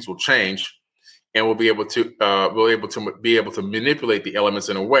years, things will change, and we'll be able to manipulate the elements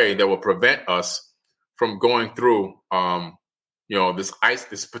in a way that will prevent us from going through,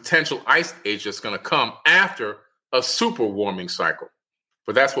 this potential ice age that's going to come after a super warming cycle.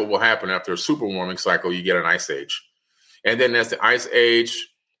 But that's what will happen after a super warming cycle. You get an ice age, and then as the ice age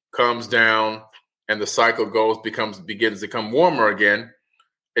comes down and the cycle begins to become warmer again,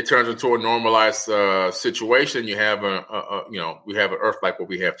 it turns into a normalized situation. You have we have an Earth like what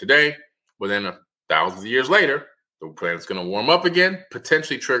we have today. But then thousands of years later, the planet's going to warm up again,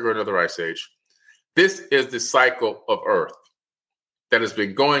 potentially trigger another ice age. This is the cycle of Earth that has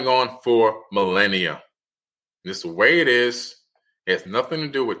been going on for millennia. This is the way it is. It has nothing to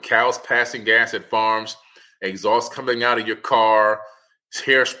do with cows passing gas at farms, exhaust coming out of your car,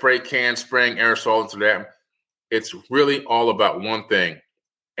 hairspray can spraying aerosol into that. It's really all about one thing: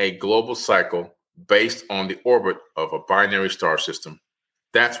 a global cycle based on the orbit of a binary star system.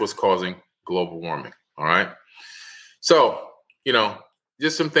 That's what's causing global warming. All right. So,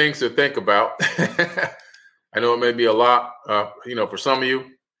 just some things to think about. I know it may be a lot, for some of you,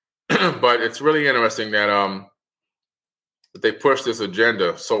 but it's really interesting that they push this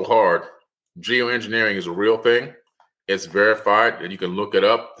agenda so hard. Geoengineering is a real thing. It's verified, and you can look it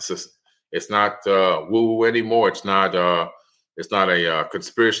up. It's not woo-woo anymore. It's not a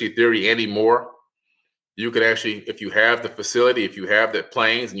conspiracy theory anymore. You could actually, if you have the facility, if you have the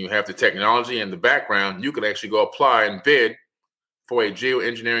planes and you have the technology and the background, you could actually go apply and bid for a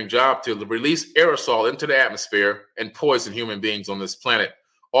geoengineering job to release aerosol into the atmosphere and poison human beings on this planet,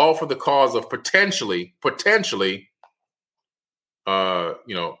 all for the cause of potentially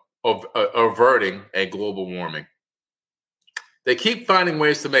averting a global warming. They keep finding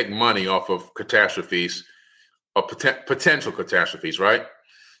ways to make money off of catastrophes, or potential catastrophes, right?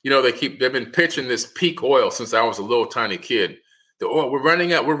 They've been pitching this peak oil since I was a little tiny kid. The oil, we're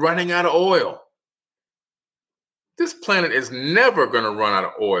running out of oil. This planet is never going to run out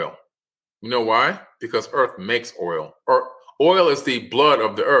of oil. You know why? Because Earth makes oil. Oil is the blood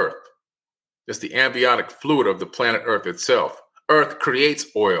of the Earth. It's the amniotic fluid of the planet Earth itself. Earth creates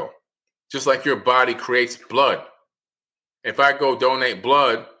oil, just like your body creates blood. If I go donate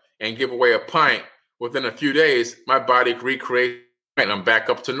blood and give away a pint, within a few days, my body recreates and I'm back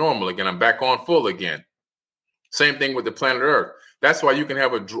up to normal again. I'm back on full again. Same thing with the planet Earth. That's why you can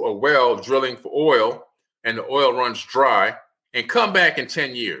have a well drilling for oil and the oil runs dry and come back in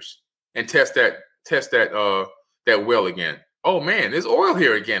 10 years and test that well again. Oh man, there's oil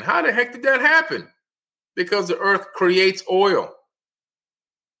here again. How the heck did that happen? Because the Earth creates oil.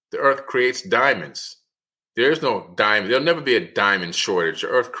 The Earth creates diamonds. There's no diamond. There'll never be a diamond shortage. The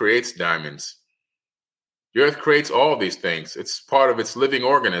Earth creates diamonds. The Earth creates all these things. It's part of its living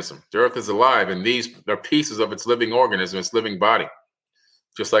organism. The Earth is alive, and these are pieces of its living organism, its living body.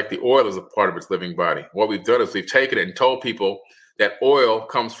 Just like the oil is a part of its living body. What we've done is we've taken it and told people that oil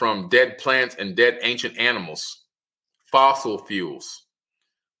comes from dead plants and dead ancient animals, fossil fuels.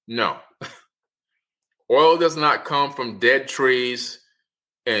 No. Oil does not come from dead trees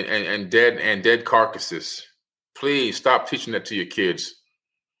and dead carcasses. Please stop teaching that to your kids.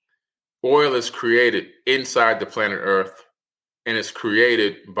 Oil is created inside the planet Earth, and it's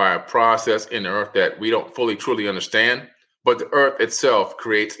created by a process in the Earth that we don't fully, truly understand. But the Earth itself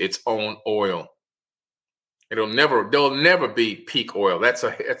creates its own oil. There'll never be peak oil.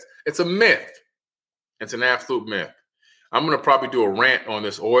 It's a myth. It's an absolute myth. I'm going to probably do a rant on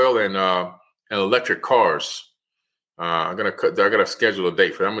this oil and electric cars. I got to schedule a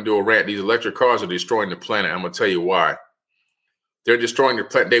date for that. I'm going to do a rant. These electric cars are destroying the planet. I'm going to tell you why. They're destroying the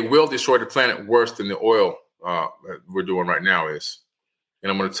planet. They will destroy the planet worse than the oil we're doing right now is.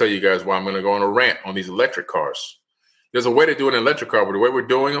 And I'm going to tell you guys why. I'm going to go on a rant on these electric cars. There's a way to do an electric car, but the way we're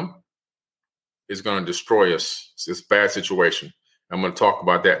doing them is going to destroy us. It's a bad situation. I'm going to talk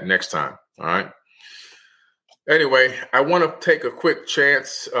about that next time. All right. Anyway, I want to take a quick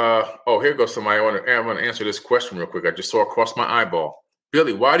chance. Here goes somebody. I want to answer this question real quick. I just saw across my eyeball.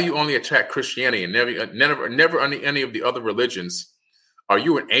 Billy, why do you only attack Christianity and never any of the other religions? Are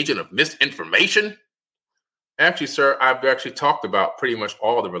you an agent of misinformation? Actually, sir, I've actually talked about pretty much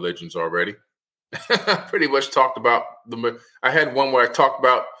all the religions already. Pretty much talked about I had one where I talked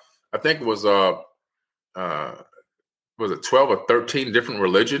about, I think it was 12 or 13 different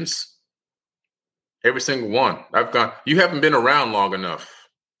religions? Every single one. You haven't been around long enough.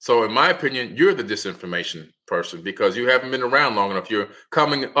 So in my opinion, you're the disinformation person because you haven't been around long enough. You're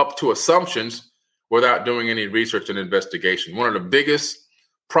coming up to assumptions without doing any research and investigation. One of the biggest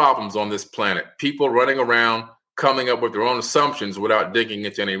problems on this planet, people running around, coming up with their own assumptions without digging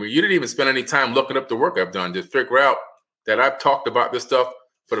into any. You didn't even spend any time looking up the work I've done to figure out that I've talked about this stuff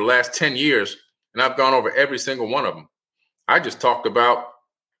for the last 10 years, and I've gone over every single one of them. I just talked about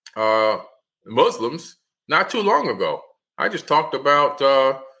Muslims not too long ago. I just talked about,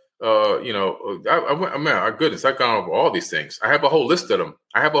 my goodness, I've gone over all these things. I have a whole list of them.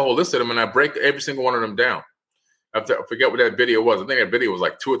 And I break every single one of them down. I forget what that video was. I think that video was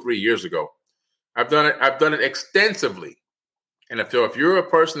like 2 or 3 years ago. I've done it extensively. And if you're a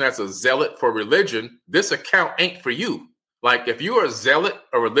person that's a zealot for religion, this account ain't for you. Like if you are a zealot,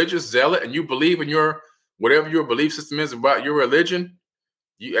 a religious zealot, and you believe in whatever your belief system is about your religion,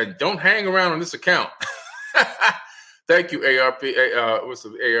 and don't hang around on this account. Thank you, ARP. What's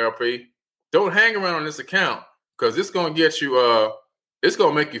the ARP? Don't hang around on this account because it's going to get you. It's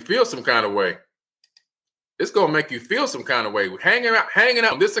going to make you feel some kind of way. Hanging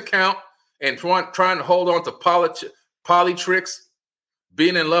out on this account and trying to hold on to politricks,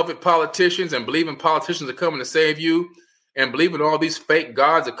 being in love with politicians and believing politicians are coming to save you and believing all these fake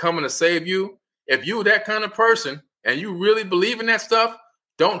gods are coming to save you. If you're that kind of person and you really believe in that stuff,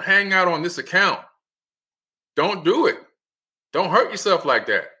 don't hang out on this account. Don't do it. Don't hurt yourself like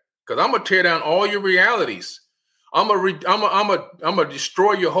that because I'm going to tear down all your realities. I'm gonna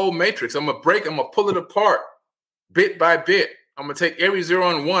destroy your whole matrix. I'm gonna pull it apart bit by bit. I'm going to take every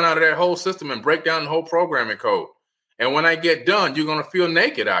 0 and 1 out of that whole system and break down the whole programming code. And when I get done, you're going to feel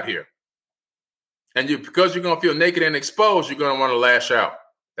naked out here. And because you're going to feel naked and exposed, you're going to want to lash out.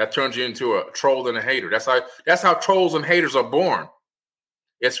 That turns you into a troll and a hater. That's how trolls and haters are born.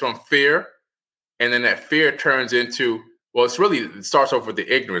 It's from fear. And then that fear turns into, it starts off with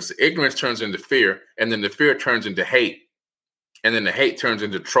the ignorance. The ignorance turns into fear. And then the fear turns into hate. And then the hate turns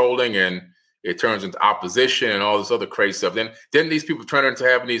into trolling and it turns into opposition and all this other crazy stuff. Then these people turn into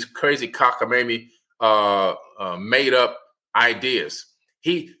having these crazy cockamamie made up ideas.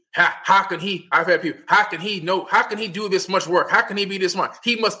 How can he do this much work? How can he be this much?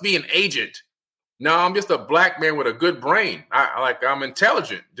 He must be an agent. No, I'm just a black man with a good brain. I'm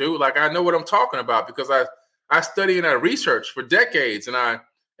intelligent, dude. Like I know what I'm talking about because I study and I research for decades and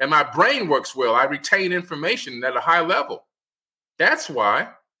my brain works well. I retain information at a high level. That's why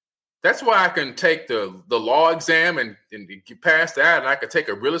I can take the law exam and pass that, and I can take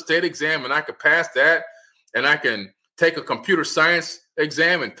a real estate exam and I can pass that, and I can take a computer science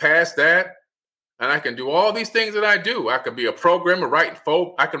exam and pass that, and I can do all these things that I do. I can be a programmer, I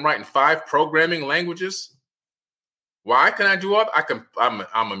can write in 5 programming languages. Why can I do all?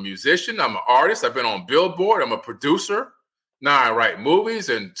 I'm a musician. I'm an artist. I've been on Billboard. I'm a producer. Now I write movies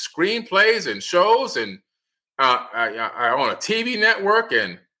and screenplays and shows, and I own a TV network.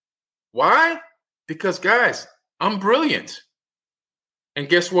 And why? Because guys, I'm brilliant. And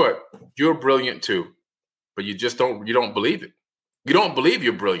guess what? You're brilliant too. But you don't believe it. You don't believe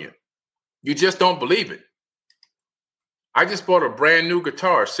you're brilliant. You just don't believe it. I just bought a brand new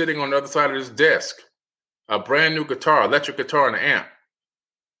guitar sitting on the other side of this desk. A brand new guitar, electric guitar and an amp.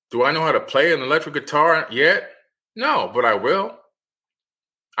 Do I know how to play an electric guitar yet? No, but I will.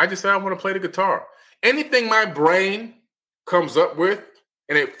 I just said I want to play the guitar. Anything my brain comes up with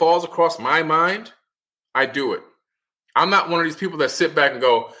and it falls across my mind, I do it. I'm not one of these people that sit back and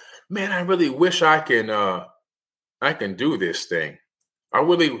go, man, I really wish I can do this thing. I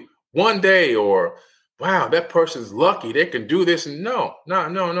really one day, or wow, that person's lucky. They can do this. No,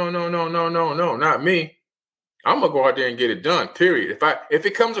 not me. I'm gonna go out there and get it done. Period. If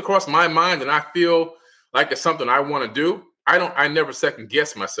it comes across my mind and I feel like it's something I want to do, I never second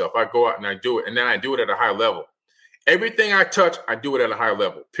guess myself. I go out and I do it, and then I do it at a high level. Everything I touch, I do it at a high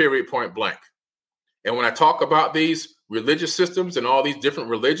level, period, point blank. And when I talk about these religious systems and all these different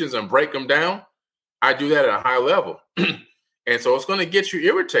religions and break them down, I do that at a high level. And so it's going to get you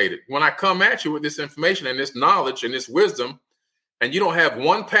irritated when I come at you with this information and this knowledge and this wisdom, and you don't have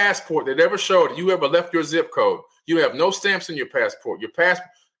one passport that ever showed you ever left your zip code. You have no stamps in your passport.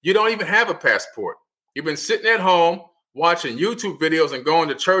 You don't even have a passport. You've been sitting at home watching YouTube videos and going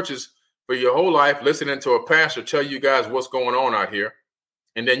to churches for your whole life, listening to a pastor tell you guys what's going on out here.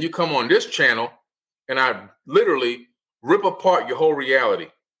 And then you come on this channel and I literally rip apart your whole reality.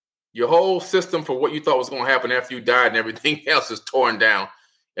 Your whole system for what you thought was going to happen after you died and everything else is torn down.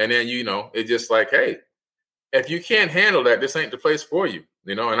 And then, it's just like, hey, if you can't handle that, this ain't the place for you,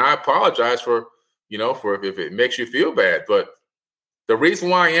 and I apologize for if it makes you feel bad. But the reason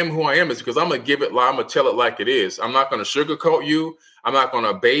why I am who I am is because I'm going to I'm going to tell it like it is. I'm not going to sugarcoat you. I'm not going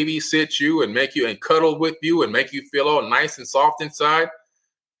to babysit you and make you and cuddle with you and make you feel all nice and soft inside.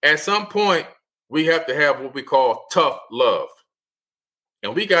 At some point, we have to have what we call tough love.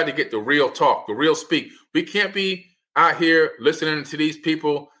 And we got to get the real talk, the real speak. We can't be out here listening to these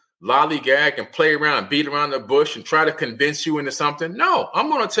people lollygag and play around and beat around the bush and try to convince you into something. No, I'm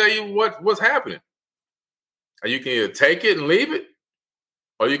going to tell you what's happening. And you can either take it and leave it,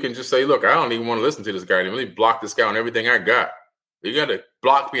 or you can just say, look, I don't even want to listen to this guy. Let me block this guy on everything I got. You're going to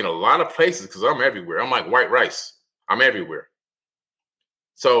block me in a lot of places because I'm everywhere. I'm like white rice. I'm everywhere.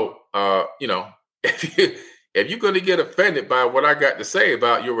 So, if you're going to get offended by what I got to say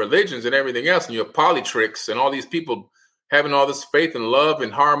about your religions and everything else and your polytricks and all these people having all this faith and love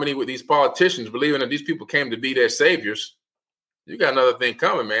and harmony with these politicians, believing that these people came to be their saviors, you got another thing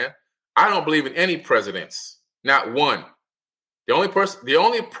coming, man. I don't believe in any presidents, not one. The only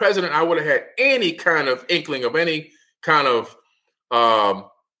president I would have had any kind of inkling of any kind of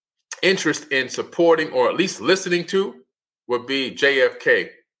interest in supporting or at least listening to would be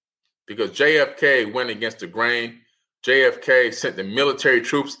JFK. Because JFK went against the grain. JFK sent the military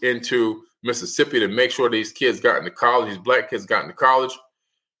troops into Mississippi to make sure these kids got into college, these black kids got into college.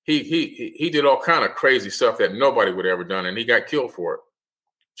 He did all kind of crazy stuff that nobody would have ever done, and he got killed for it.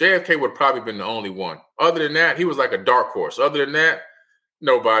 JFK would have probably been the only one. Other than that, he was like a dark horse. Other than that,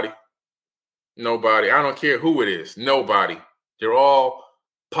 nobody. Nobody. I don't care who it is. Nobody. They're all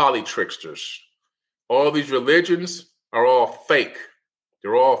polytricksters. All these religions are all fake.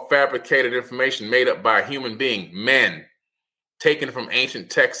 They're all fabricated information made up by a human being, men, taken from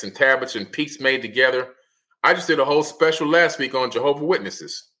ancient texts and tablets and peaks made together. I just did a whole special last week on Jehovah's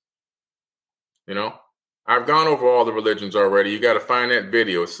Witnesses. I've gone over all the religions already. You got to find that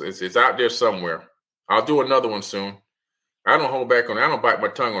video. It's out there somewhere. I'll do another one soon. I don't hold back on it. I don't bite my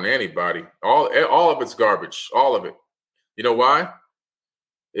tongue on anybody. All of it's garbage. All of it. You know why?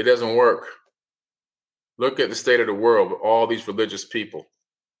 It doesn't work. Look at the state of the world with all these religious people.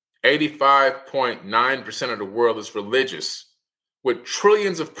 85.9% of the world is religious, with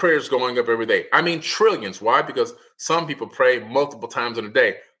trillions of prayers going up every day. I mean, trillions. Why? Because some people pray multiple times in a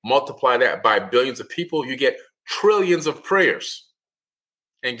day. Multiply that by billions of people, you get trillions of prayers.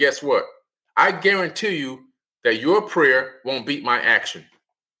 And guess what? I guarantee you that your prayer won't beat my action.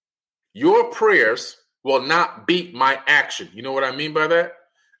 Your prayers will not beat my action. You know what I mean by that?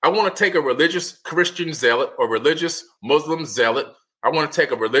 I want to take a religious Christian zealot or religious Muslim zealot. I want to take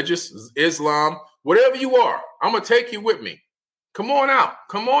a religious Islam, whatever you are. I'm going to take you with me. Come on out.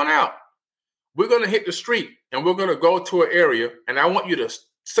 Come on out. We're going to hit the street and we're going to go to an area, and I want you to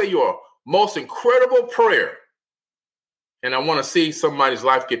say your most incredible prayer. And I want to see somebody's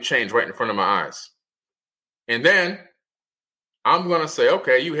life get changed right in front of my eyes. And then I'm going to say,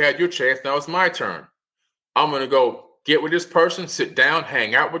 okay, you had your chance. Now it's my turn. I'm going to go get with this person, sit down,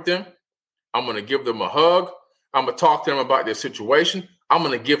 hang out with them. I'm going to give them a hug. I'm going to talk to them about their situation. I'm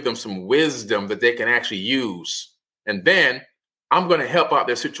going to give them some wisdom that they can actually use. And then I'm going to help out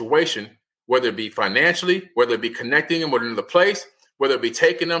their situation, whether it be financially, whether it be connecting them with another place, whether it be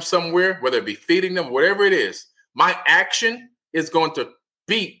taking them somewhere, whether it be feeding them, whatever it is. My action is going to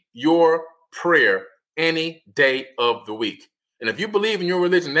beat your prayer any day of the week. And if you believe in your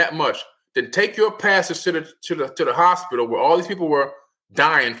religion that much, then take your passage to the hospital where all these people were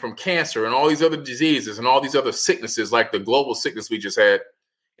dying from cancer and all these other diseases and all these other sicknesses like the global sickness we just had,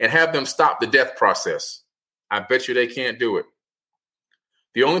 and have them stop the death process. I bet you they can't do it.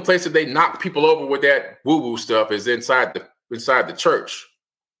 The only place that they knock people over with that woo-woo stuff is inside the church,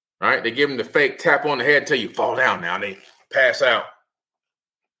 right? They give them the fake tap on the head until you fall down now. They pass out.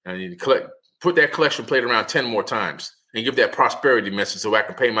 And you put that collection plate around 10 more times. and give that prosperity message so I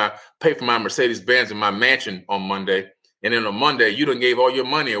can pay for my Mercedes-Benz and my mansion on Monday. And then on Monday, you done gave all your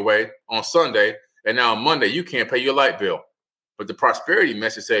money away on Sunday. And now on Monday, you can't pay your light bill. But the prosperity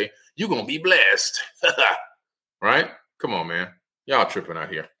message say, you're going to be blessed. Right? Come on, man. Y'all tripping out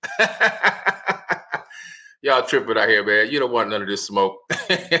here. Y'all tripping out here, man. You don't want none of this smoke.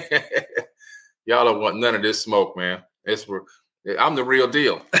 Y'all don't want none of this smoke, man. I'm the real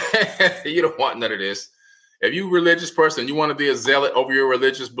deal. You don't want none of this. If you a religious person, you want to be a zealot over your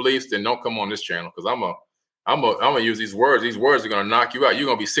religious beliefs, then don't come on this channel because I'm gonna use these words. These words are gonna knock you out. You're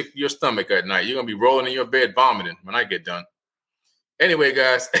gonna be sick to your stomach at night. You're gonna be rolling in your bed vomiting when I get done. Anyway,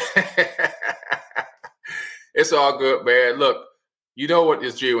 guys, it's all good, man. Look, you know what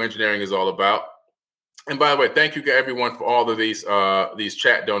this geoengineering is all about. And by the way, thank you to everyone for all of these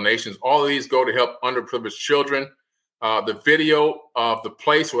chat donations. All of these go to help underprivileged children. The video of the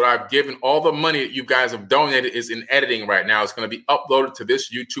place where I've given all the money that you guys have donated is in editing right now. It's going to be uploaded to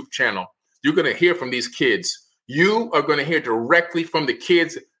this YouTube channel. You're going to hear from these kids. You are going to hear directly from the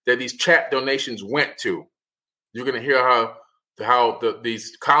kids that these chat donations went to. You're going to hear how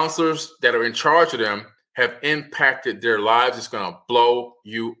these counselors that are in charge of them have impacted their lives. It's going to blow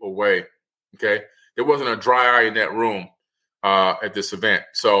you away. Okay. There wasn't a dry eye in that room at this event.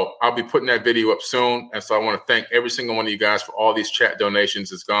 So I'll be putting that video up soon. And so I want to thank every single one of you guys for all these chat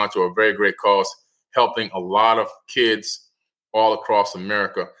donations. It's gone to a very great cause, helping a lot of kids all across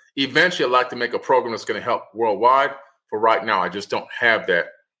America. Eventually, I'd like to make a program that's going to help worldwide. For right now, I just don't have that.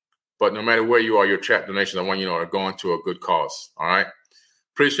 But no matter where you are, your chat donations, I want you to know are going to a good cause. All right.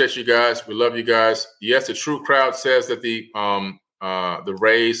 Appreciate you guys. We love you guys. Yes, the True Crowd says that the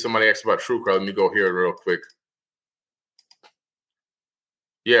raise. Somebody asked about True Crowd. Let me go here real quick.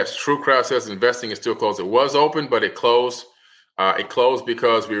 Yes, True Crowd says investing is still closed. It was open, but it closed. It closed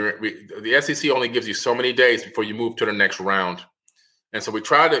because the SEC only gives you so many days before you move to the next round. And so we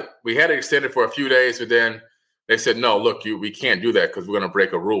had it extended for a few days, but then they said, no, look, we can't do that because we're going to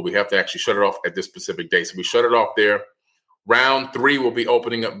break a rule. We have to actually shut it off at this specific date. So we shut it off there. Round 3 will be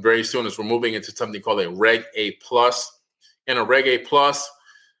opening up very soon as we're moving into something called a Reg A+. In a Reg A+,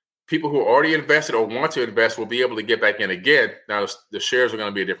 people who already invested or want to invest will be able to get back in again. Now, the shares are going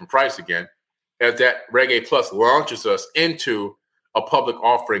to be a different price again as that Reg A+ launches us into a public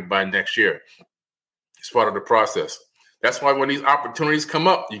offering by next year. It's part of the process. That's why when these opportunities come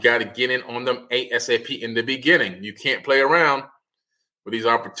up, you got to get in on them ASAP in the beginning. You can't play around with these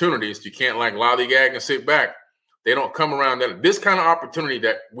opportunities. You can't lollygag and sit back. They don't come around. This kind of opportunity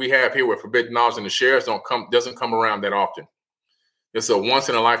that we have here with Forbidden Knowledge and the shares doesn't come around that often. It's a once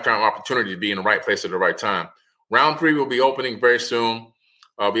in a lifetime opportunity to be in the right place at the right time. Round 3 will be opening very soon.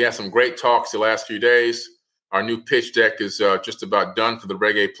 We had some great talks the last few days. Our new pitch deck is just about done for the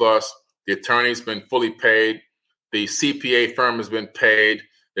Reg A+. The attorney's been fully paid. The CPA firm has been paid.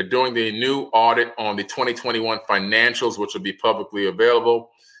 They're doing the new audit on the 2021 financials, which will be publicly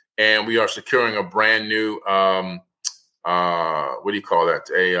available. And we are securing a brand new,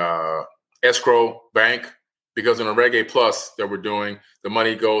 escrow bank. Because in a Reg A+ that we're doing, the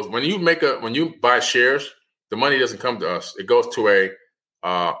money goes when you buy shares, the money doesn't come to us. It goes to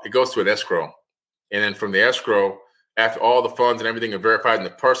an escrow. And then from the escrow, after all the funds and everything are verified and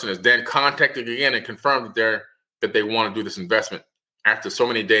the person is then contacted again and confirmed that they want to do this investment. After so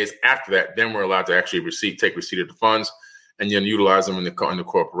many days after that, then we're allowed to actually take receipt of the funds and then utilize them in the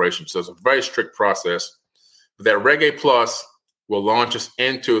corporation. So it's a very strict process. But that Reg A+ will launch us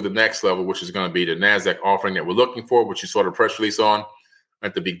into the next level, which is going to be the NASDAQ offering that we're looking for, which you saw the press release on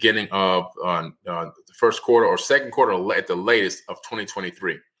at the beginning of the first quarter or second quarter at the latest of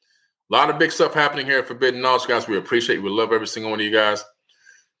 2023. A lot of big stuff happening here at Forbidden Knowledge, guys. We appreciate you. We love every single one of you guys.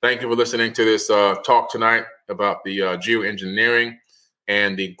 Thank you for listening to this talk tonight about the geoengineering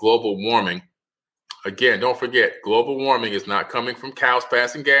and the global warming. Again, don't forget, global warming is not coming from cows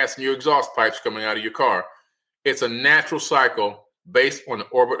passing gas in your exhaust pipes coming out of your car. It's a natural cycle based on the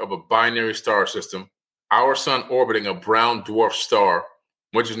orbit of a binary star system, our sun orbiting a brown dwarf star,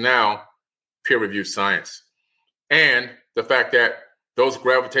 which is now peer-reviewed science. And the fact that those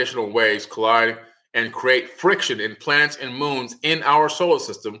gravitational waves collide and create friction in planets and moons in our solar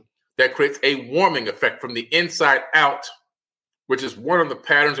system that creates a warming effect from the inside out, which is one of the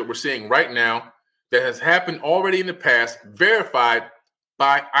patterns that we're seeing right now that has happened already in the past, verified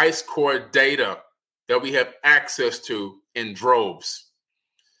by ice core data that we have access to in droves.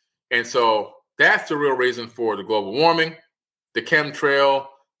 And so that's the real reason for the global warming, the chemtrail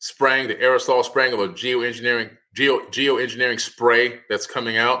spraying, the aerosol spraying of a geoengineering spray that's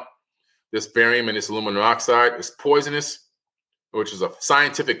coming out. This barium and this aluminum oxide is poisonous. which is a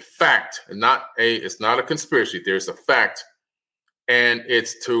scientific fact, and it's not a conspiracy theory, it's a fact. And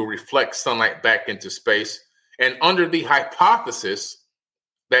it's to reflect sunlight back into space. And under the hypothesis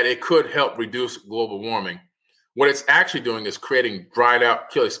that it could help reduce global warming, what it's actually doing is creating dried out,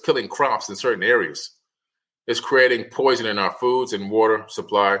 killing crops in certain areas. It's creating poison in our foods and water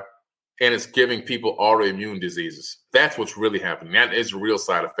supply, and it's giving people autoimmune diseases. That's what's really happening. That is a real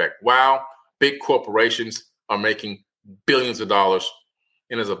side effect. Wow, big corporations are making billions of dollars,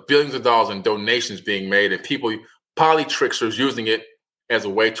 and there's billions of dollars in donations being made, and people, polytricksters, using it as a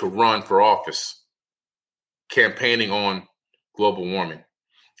way to run for office, campaigning on global warming.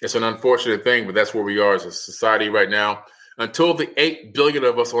 It's an unfortunate thing, but that's where we are as a society right now. Until the 8 billion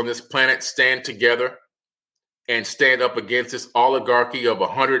of us on this planet stand together and stand up against this oligarchy of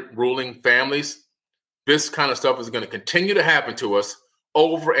 100 ruling families, this kind of stuff is going to continue to happen to us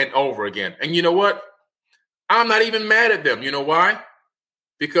over and over again. And you know what? I'm not even mad at them. You know why?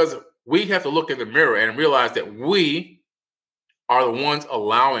 Because we have to look in the mirror and realize that we are the ones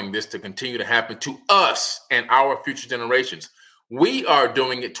allowing this to continue to happen to us and our future generations. We are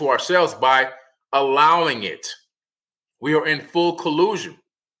doing it to ourselves by allowing it. We are in full collusion.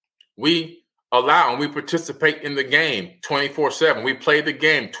 We allow and we participate in the game 24/7. We play the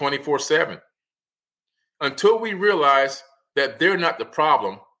game 24/7. Until we realize that they're not the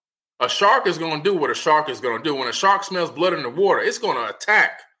problem, a shark is going to do what a shark is going to do. When a shark smells blood in the water, it's going to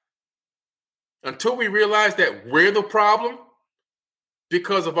attack. Until we realize that we're the problem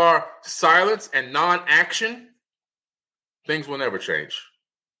because of our silence and non-action, things will never change.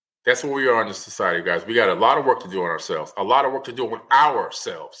 That's where we are in this society, guys. We got a lot of work to do on ourselves, a lot of work to do on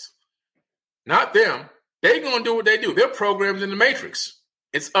ourselves. Not them. They're going to do what they do. They're programmed in the matrix.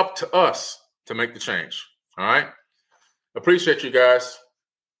 It's up to us to make the change. All right? Appreciate you guys.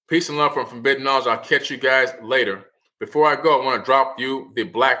 Peace and love from Forbidden Knowledge. I'll catch you guys later. Before I go, I want to drop you the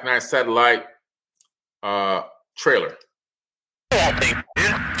Black Knight satellite trailer.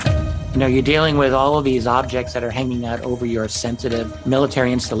 You know, you're dealing with all of these objects that are hanging out over your sensitive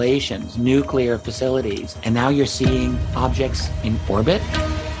military installations, nuclear facilities, and now you're seeing objects in orbit.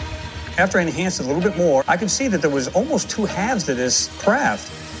 After I enhanced it a little bit more, I could see that there was almost two halves to this craft.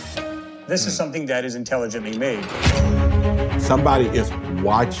 This is something that is intelligently made. Somebody is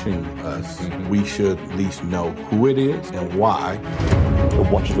watching us. We should at least know who it is and why. The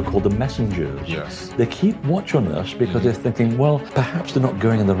watchers are called the messengers. Yes. They keep watch on us because they're thinking, well, perhaps they're not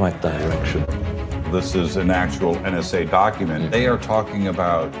going in the right direction. This is an actual NSA document. They are talking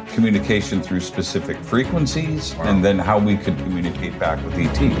about communication through specific frequencies and then how we could communicate back with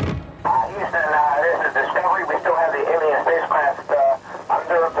ET. Houston, this is Discovery. We still have the alien spacecraft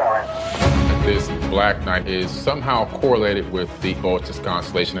under repellent. This Black Knight is somehow correlated with the Vultus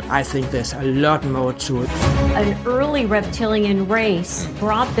constellation. I think there's a lot more to it. An early reptilian race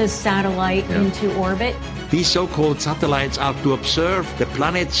brought this satellite into orbit. These so-called satellites are to observe the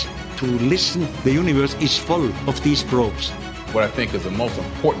planets, to listen. The universe is full of these probes. What I think is the most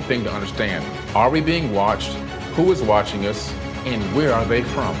important thing to understand, are we being watched? Who is watching us? And where are they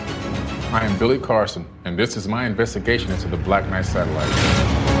from? I am Billy Carson, and this is my investigation into the Black Knight satellite.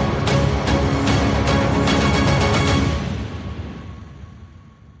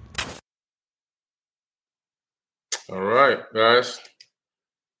 All right, guys.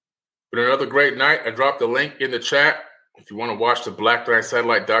 Been another great night. I dropped the link in the chat. If you want to watch the Black Knight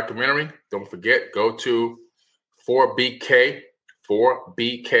satellite documentary, don't forget, go to 4BK,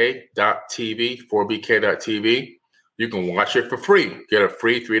 4BK.tv, 4BK.tv. You can watch it for free. Get a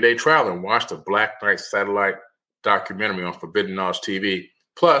free 3-day trial and watch the Black Knight satellite documentary on Forbidden Knowledge TV,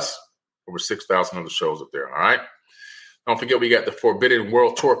 plus over 6,000 other shows up there, all right? Don't forget, we got the Forbidden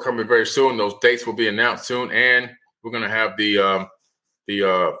World Tour coming very soon. Those dates will be announced soon, and we're going to have the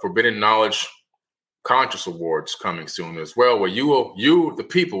Forbidden Knowledge Conscious Awards coming soon as well, where you, the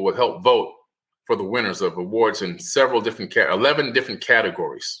people, will help vote for the winners of awards in several different 11 different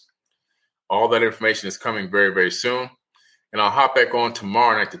categories. All that information is coming very, very soon. And I'll hop back on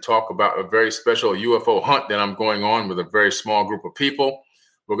tomorrow night to talk about a very special UFO hunt that I'm going on with a very small group of people.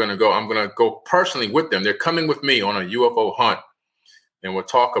 I'm going to go personally with them. They're coming with me on a UFO hunt. And we'll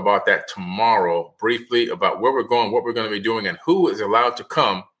talk about that tomorrow briefly, about where we're going, what we're going to be doing, and who is allowed to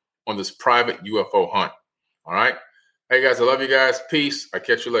come on this private UFO hunt. All right. Hey, guys, I love you guys. Peace. I'll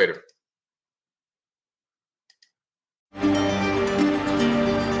catch you later.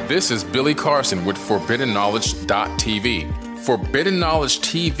 This is Billy Carson with ForbiddenKnowledge.tv. Forbidden Knowledge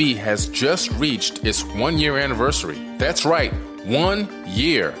TV has just reached its 1-year anniversary. That's right, 1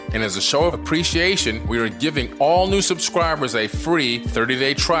 year. And as a show of appreciation, we are giving all new subscribers a free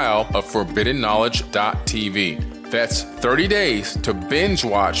 30-day trial of ForbiddenKnowledge.tv. That's 30 days to binge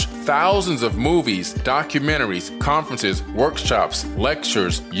watch thousands of movies, documentaries, conferences, workshops,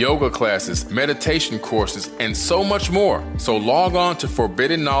 lectures, yoga classes, meditation courses, and so much more. So log on to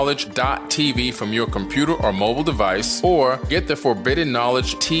forbiddenknowledge.tv from your computer or mobile device, or get the Forbidden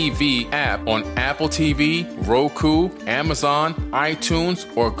Knowledge TV app on Apple TV, Roku, Amazon, iTunes,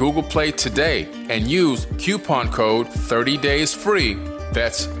 or Google Play today and use coupon code 30daysfree.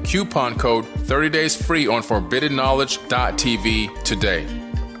 That's coupon code 30daysfree on forbiddenknowledge.tv today.